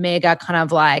mega kind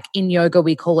of like, in yoga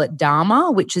we call it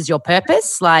dharma, which is your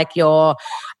purpose, like your.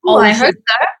 I hope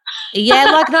so.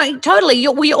 No, totally.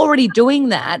 We're already doing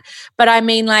that. But I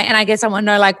mean, like, and I guess I want to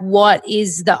know, like, what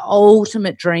is the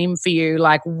ultimate dream for you?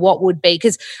 Like, what would be?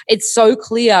 Because it's so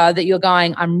clear that you're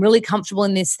going, I'm really comfortable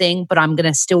in this thing, but I'm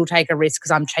going to still take a risk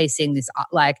because I'm chasing this.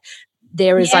 Like,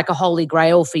 there is like a holy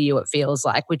grail for you, it feels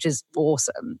like, which is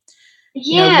awesome.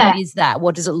 Yeah. What is that?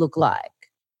 What does it look like?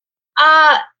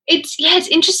 It's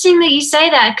interesting that you say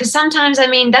that, because sometimes, I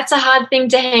mean, that's a hard thing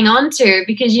to hang on to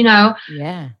because,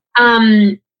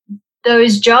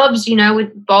 those jobs,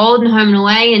 with Bold and Home and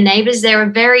Away and Neighbours, they're a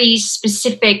very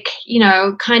specific,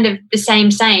 kind of the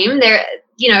same. They're,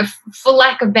 for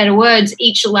lack of better words,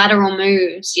 each lateral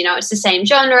moves, it's the same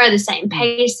genre, the same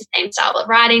pace, the same style of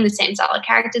writing, the same style of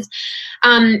characters.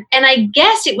 And I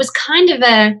guess it was kind of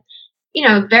a,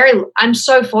 I'm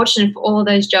so fortunate for all of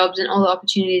those jobs and all the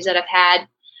opportunities that I've had.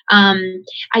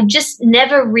 I just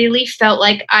never really felt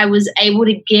like I was able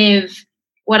to give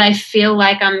what I feel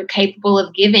like I'm capable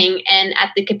of giving and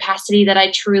at the capacity that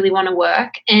I truly want to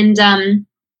work. And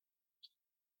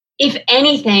if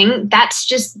anything, that's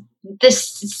just the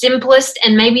simplest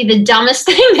and maybe the dumbest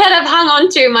thing that I've hung on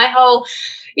to my whole,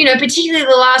 particularly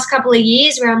the last couple of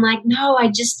years, where I'm like, no, I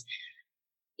just,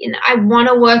 I want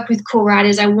to work with cool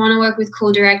writers. I want to work with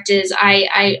cool directors.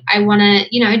 I want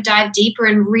to, dive deeper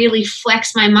and really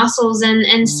flex my muscles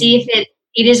and see if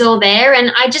it is all there.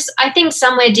 And I think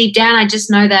somewhere deep down, I just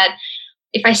know that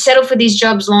if I settle for these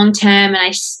jobs long term and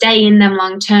I stay in them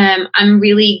long term, I'm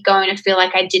really going to feel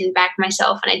like I didn't back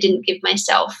myself and I didn't give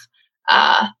myself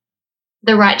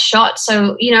the right shot.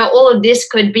 So, all of this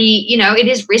could be, it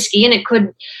is risky and it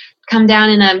could come down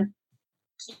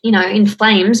in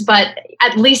flames, but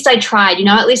at least I tried,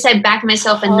 at least I backed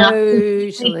myself enough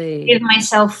to give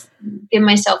myself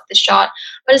the shot.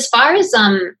 But as far as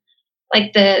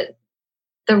like the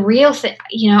real thing,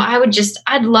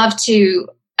 I'd love to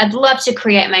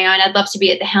create my own. I'd love to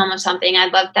be at the helm of something.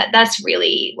 I'd love that. That's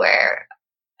really where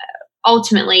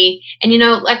ultimately, and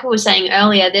like we were saying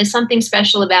earlier, there's something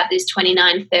special about this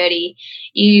 29, 30.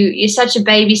 You're such a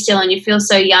baby still and you feel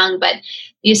so young, but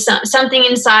something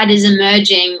inside is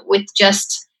emerging with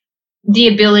just the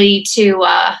ability to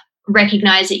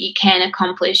recognize that you can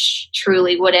accomplish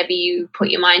truly whatever you put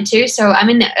your mind to. So I'm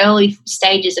in the early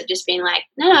stages of just being like,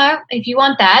 no, if you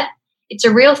want that, it's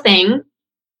a real thing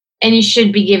and you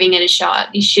should be giving it a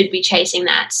shot. You should be chasing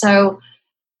that. So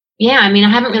yeah, I mean, I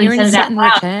haven't really said it out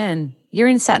loud. You're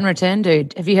in Saturn Return,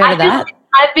 dude. Have you heard of that?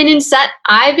 I've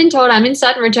been told I'm in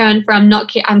Saturn Return for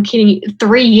I'm kidding,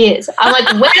 3 years. I'm like,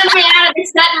 when am I out of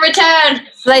this Saturn Return?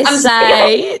 They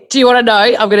say, do you want to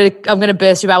know? I'm gonna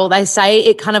burst your bubble. They say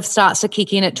it kind of starts to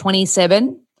kick in at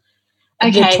 27.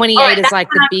 Okay. The 28 is like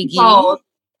the big year.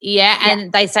 Yeah,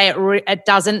 and they say it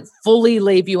doesn't fully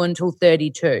leave you until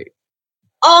 32.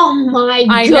 Oh my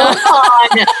God.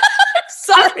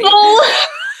 Sorry.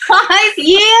 5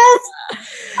 years.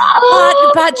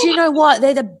 But you know what?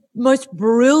 They're the most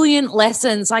brilliant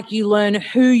lessons. Like, you learn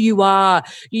who you are.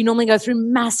 You normally go through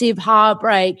massive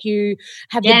heartbreak. You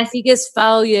have the biggest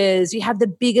failures. You have the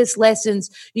biggest lessons.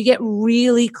 You get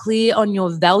really clear on your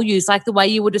values, like the way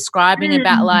you were describing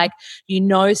about, like,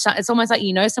 it's almost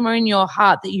like somewhere in your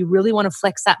heart that you really want to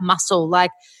flex that muscle.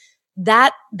 Like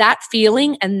that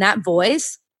feeling and that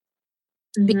voice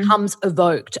becomes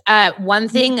evoked. One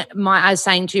thing I was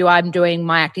saying to you, I'm doing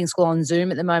my acting school on Zoom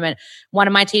at the moment. One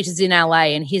of my teachers in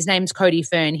LA, and his name's Cody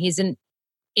Fern. He's an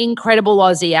incredible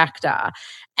Aussie actor.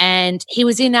 And he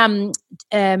was in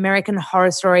American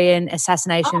Horror Story and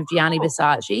Assassination of Gianni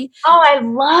Versace. Oh, I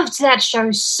loved that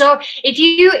show. So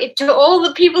if to all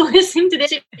the people listening to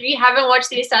this, if you haven't watched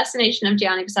the Assassination of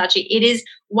Gianni Versace, it's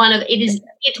one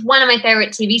of my favorite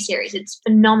TV series. It's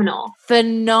phenomenal.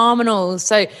 Phenomenal.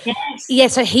 So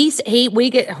so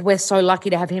we're so lucky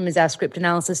to have him as our script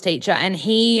analysis teacher. And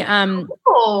he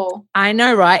I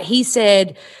know, right? He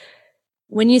said,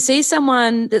 when you see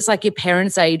someone that's like your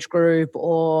parents' age group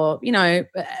or, a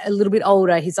little bit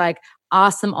older, he's like,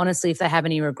 ask them honestly if they have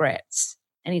any regrets.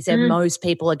 And he said, most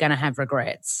people are going to have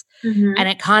regrets. And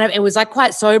it was like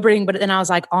quite sobering, but then I was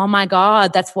like, oh my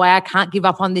God, that's why I can't give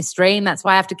up on this dream. That's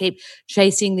why I have to keep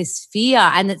chasing this fear.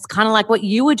 And it's kind of like what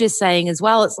you were just saying as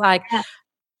well. It's like,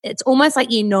 it's almost like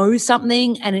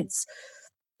something and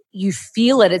you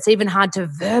feel it. It's even hard to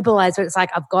verbalize, but it's like,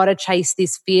 I've got to chase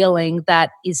this feeling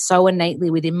that is so innately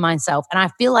within myself. And I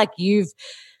feel like you've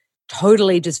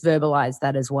totally just verbalized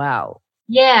that as well.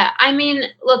 Yeah. I mean,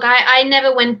 look, I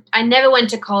never went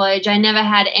to college. I never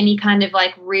had any kind of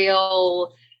like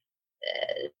real,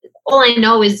 all I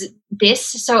know is this.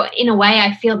 So in a way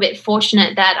I feel a bit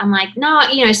fortunate that I'm like,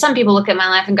 no, some people look at my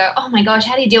life and go, oh my gosh,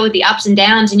 how do you deal with the ups and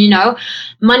downs? And,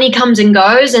 money comes and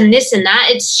goes and this and that.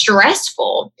 It's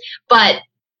stressful. But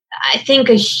I think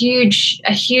a huge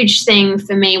thing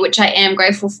for me, which I am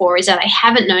grateful for, is that I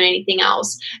haven't known anything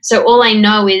else. So all I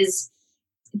know is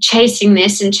chasing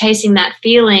this and chasing that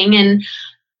feeling. And,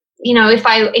 if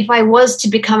I was to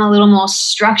become a little more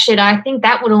structured, I think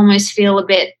that would almost feel a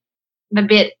bit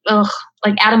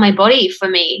like out of my body for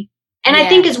me. And I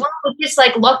think as well with this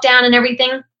like lockdown and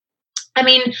everything, I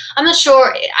mean, I'm not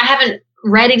sure, I haven't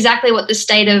read exactly what the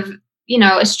state of,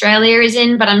 Australia is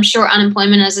in, but I'm sure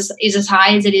unemployment is as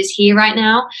high as it is here right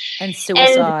now. And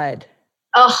suicide.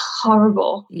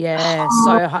 Horrible. Yeah,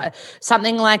 so high.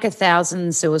 Something like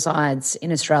 1,000 suicides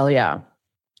in Australia.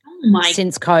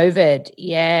 Since COVID.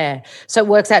 Yeah. So it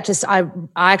works out to, I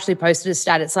actually posted a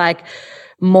stat. It's like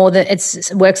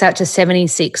it works out to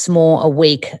 76 more a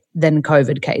week than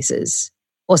COVID cases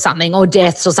or something, or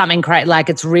deaths or something crazy. Like,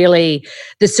 it's really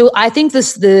I think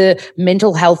the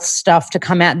mental health stuff to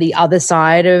come out the other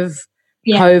side of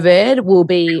COVID will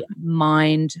be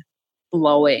mind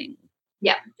blowing.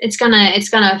 Yeah, it's gonna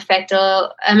affect.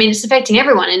 It's affecting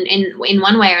everyone in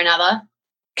one way or another.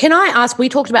 Can I ask? We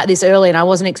talked about this earlier, and I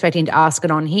wasn't expecting to ask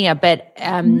it on here. But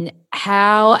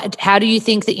how do you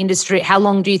think the industry? How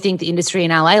long do you think the industry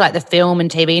in LA, like the film and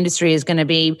TV industry, is going to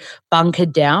be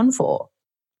bunkered down for?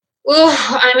 Well,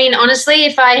 I mean, honestly,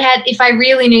 if I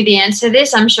really knew the answer to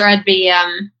this, I'm sure I'd be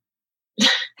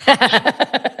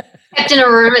kept in a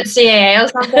room at CAA or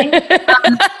something.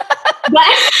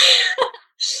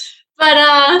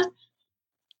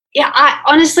 I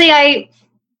honestly,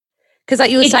 because like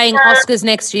you were saying, Oscars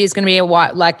next year is going to be a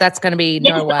white, like that's going to be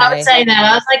no way. I was saying that.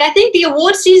 I was like, I think the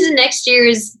award season next year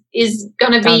is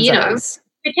going to be,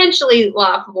 potentially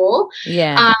laughable.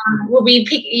 Yeah. We'll be,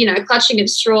 clutching at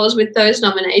straws with those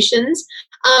nominations.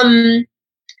 I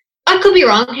could be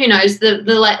wrong. Who knows? The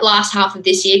last half of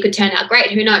this year could turn out great.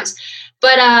 Who knows?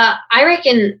 But I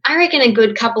reckon a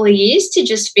good couple of years to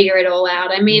just figure it all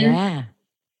out. I mean,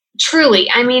 truly,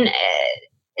 I mean,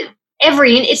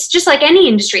 it's just like any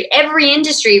industry. Every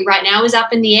industry right now is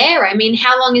up in the air. I mean,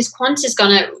 how long is Qantas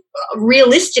going to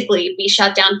realistically be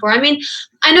shut down for? I mean,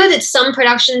 I know that some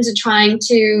productions are trying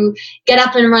to get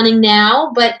up and running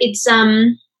now, but it's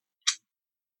not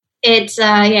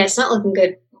looking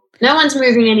good. No one's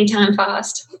moving anytime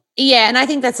fast. Yeah, and I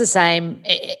think that's the same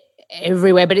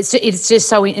everywhere. But it's just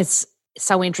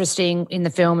so interesting in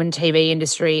the film and TV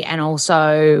industry, and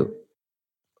also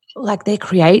like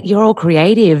you're all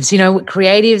creatives. You know,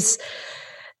 creatives.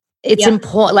 It's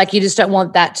important. Like, you just don't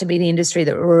want that to be the industry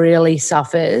that really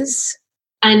suffers.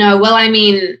 I know. Well, I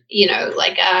mean, you know,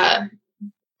 like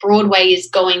Broadway is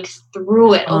going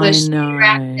through it. All those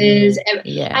actors.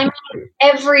 Yeah. I mean,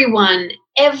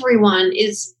 everyone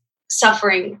is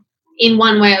suffering in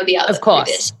one way or the other. Of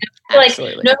course.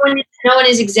 Absolutely. Like no one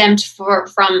is exempt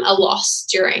from a loss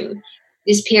during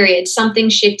this period. Something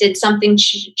shifted, something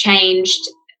changed.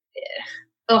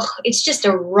 Ugh, it's just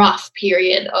a rough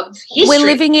period of history. We're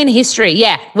living in history.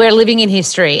 Yeah, we're living in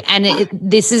history. And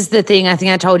this is the thing. I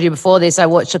think I told you before this. I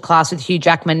watched a class with Hugh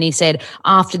Jackman and he said,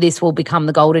 after this will become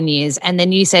the golden years. And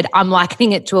then you said, I'm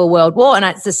likening it to a world war. And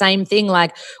it's the same thing,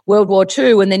 like World War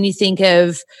II. And then you think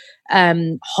of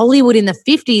Hollywood in the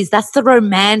 50s. That's the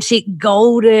romantic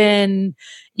golden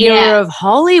era of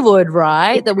Hollywood,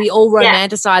 right? That we all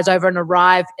romanticize over and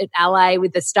arrive at LA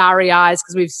with the starry eyes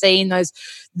because we've seen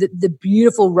the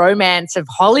beautiful romance of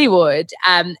Hollywood.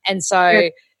 And so,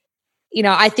 you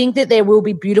know, I think that there will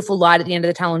be beautiful light at the end of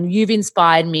the tunnel, and you've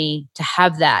inspired me to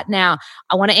have that. Now,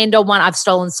 I want to end on one. I've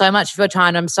stolen so much of your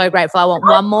time. I'm so grateful. I want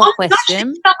one more question. Gosh,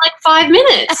 it's about like 5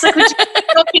 minutes. Like, we're just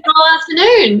talking all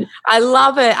afternoon. I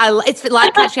love it. It's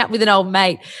like catching up with an old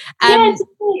mate. Yes,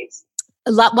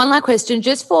 one last question,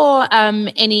 just for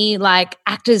any like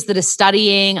actors that are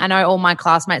studying. I know all my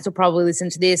classmates will probably listen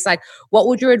to this. Like, what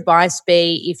would your advice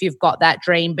be if you've got that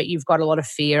dream but you've got a lot of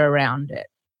fear around it?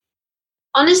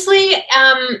 Honestly,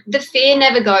 the fear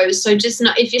never goes. So just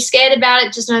know, if you're scared about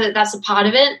it, just know that that's a part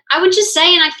of it. I would just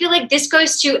say, and I feel like this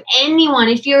goes to anyone,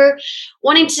 if you're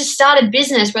wanting to start a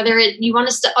business, whether you want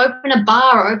to open a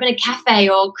bar or open a cafe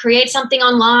or create something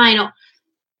online, or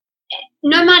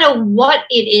no matter what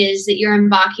it is that you're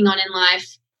embarking on in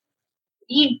life,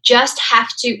 you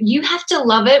have to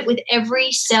love it with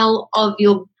every cell of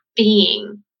your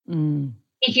being.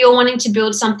 If you're wanting to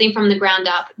build something from the ground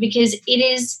up, because it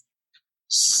is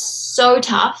so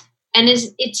tough and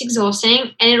it's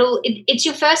exhausting, and it's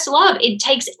your first love. It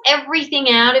takes everything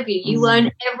out of you. You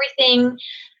learn everything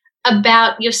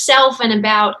about yourself and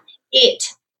about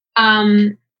it.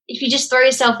 If you just throw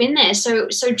yourself in there. So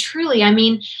truly, I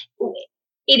mean,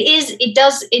 it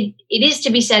is to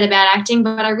be said about acting,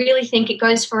 but I really think it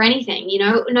goes for anything, you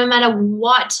know, no matter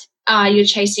what you're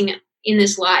chasing in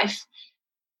this life,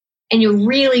 and you're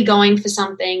really going for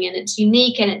something and it's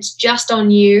unique and it's just on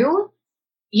you,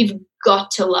 you've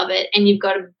got to love it and you've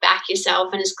got to back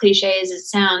yourself. And as cliche as it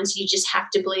sounds, you just have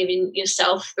to believe in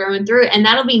yourself through and through, and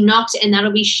that'll be knocked and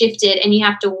that'll be shifted, and you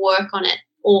have to work on it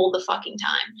all the fucking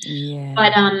time. Yeah.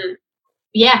 But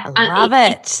I love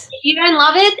it. If you don't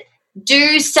love it,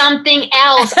 do something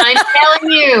else. I'm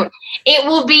telling you, it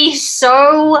will be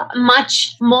so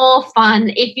much more fun.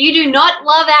 If you do not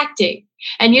love acting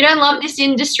and you don't love this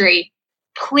industry,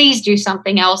 please do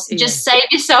something else. Yeah. Just save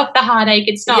yourself the heartache.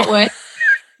 It's not worth.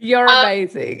 You're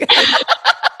amazing.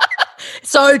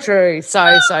 So true.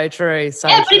 So true. So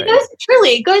yeah, but true.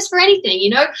 It goes for anything.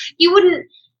 You know, you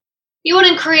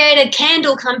wouldn't create a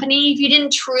candle company if you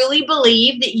didn't truly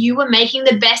believe that you were making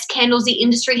the best candles the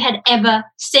industry had ever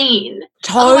seen.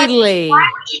 Totally. Otherwise,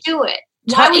 why would you do it?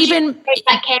 Why would you create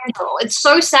that candle? It's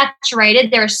so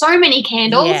saturated. There are so many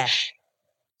candles. Yeah.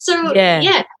 So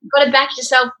you've got to back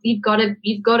yourself. You've got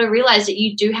to realize that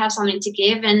you do have something to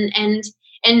give, and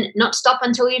not stop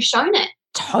until you've shown it.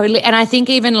 Totally. And I think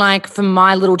even like from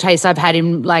my little taste I've had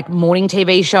in like morning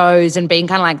TV shows and being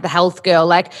kind of like the health girl,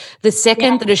 like the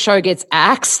second that a show gets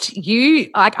axed,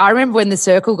 I remember when The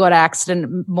Circle got axed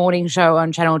and morning show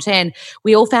on Channel 10,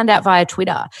 we all found out via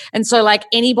Twitter. And so like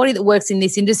anybody that works in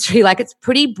this industry, like it's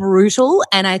pretty brutal.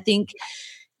 And I think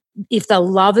if the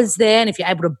love is there and if you're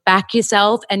able to back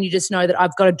yourself and you just know that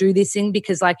I've got to do this thing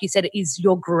because like you said, it is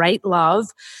your great love,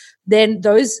 then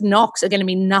those knocks are going to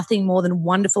be nothing more than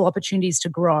wonderful opportunities to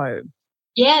grow.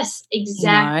 Yes,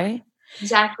 exactly. You know?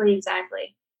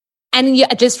 Exactly.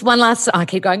 And just one last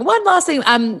thing.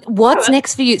 What's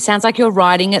next for you? It sounds like you're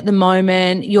writing at the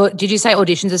moment. Did you say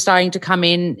auditions are starting to come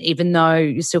in even though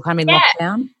you're still kind of in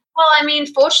lockdown? Well, I mean,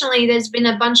 fortunately, there's been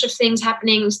a bunch of things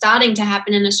starting to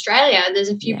happen in Australia. There's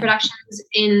a few productions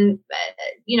in,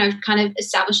 kind of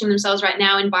establishing themselves right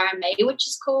now in Byron Bay, which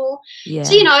is cool. Yeah.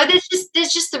 So,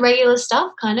 there's just the regular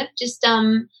stuff, kind of just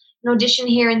an audition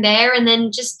here and there, and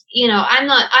then just, I'm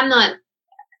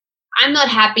not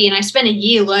happy, and I spent a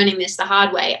year learning this the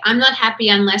hard way. I'm not happy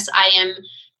unless I am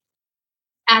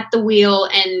at the wheel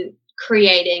and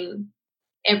creating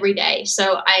every day.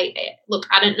 So I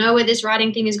don't know where this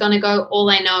writing thing is going to go. All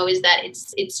I know is that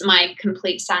it's my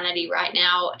complete sanity right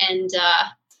now, and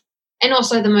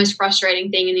also the most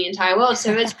frustrating thing in the entire world.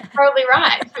 So it's probably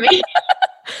right for me.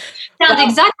 Sounds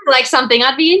exactly like something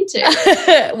I'd be into.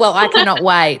 Well, I cannot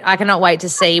wait. I cannot wait to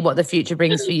see what the future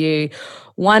brings for you.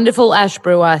 Wonderful, Ash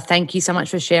Brewer. Thank you so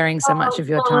much for sharing so much of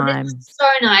your time. This is so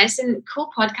nice and cool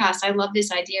podcast. I love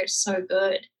this idea. It's so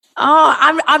good. Oh,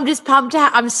 I'm just pumped.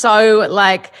 I'm so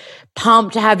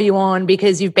pumped to have you on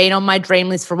because you've been on my dream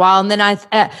list for a while. And then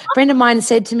a friend of mine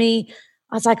said to me,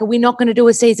 I was like, are we not going to do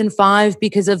a season 5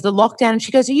 because of the lockdown? And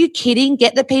she goes, are you kidding?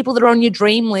 Get the people that are on your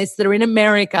dream list that are in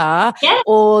America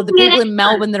or the people in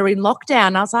Melbourne that are in lockdown.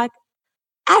 And I was like,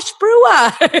 Ash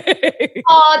Brewer.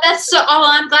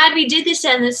 I'm glad we did this,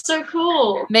 and it's so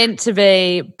cool. Meant to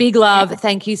be. Big love.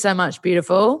 Thank you so much,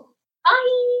 beautiful.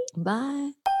 Bye.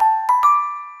 Bye.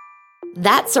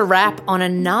 That's a wrap on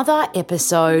another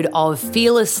episode of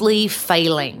Fearlessly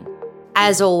Failing.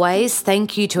 As always,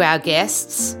 thank you to our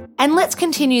guests. And let's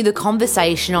continue the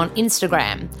conversation on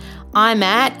Instagram. I'm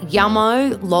at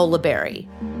Yummo Lolaberry.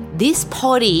 This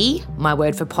poddy, my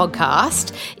word for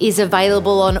podcast, is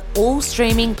available on all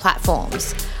streaming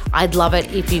platforms. I'd love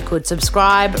it if you could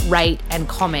subscribe, rate, and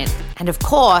comment. And of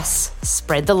course,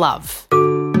 spread the love.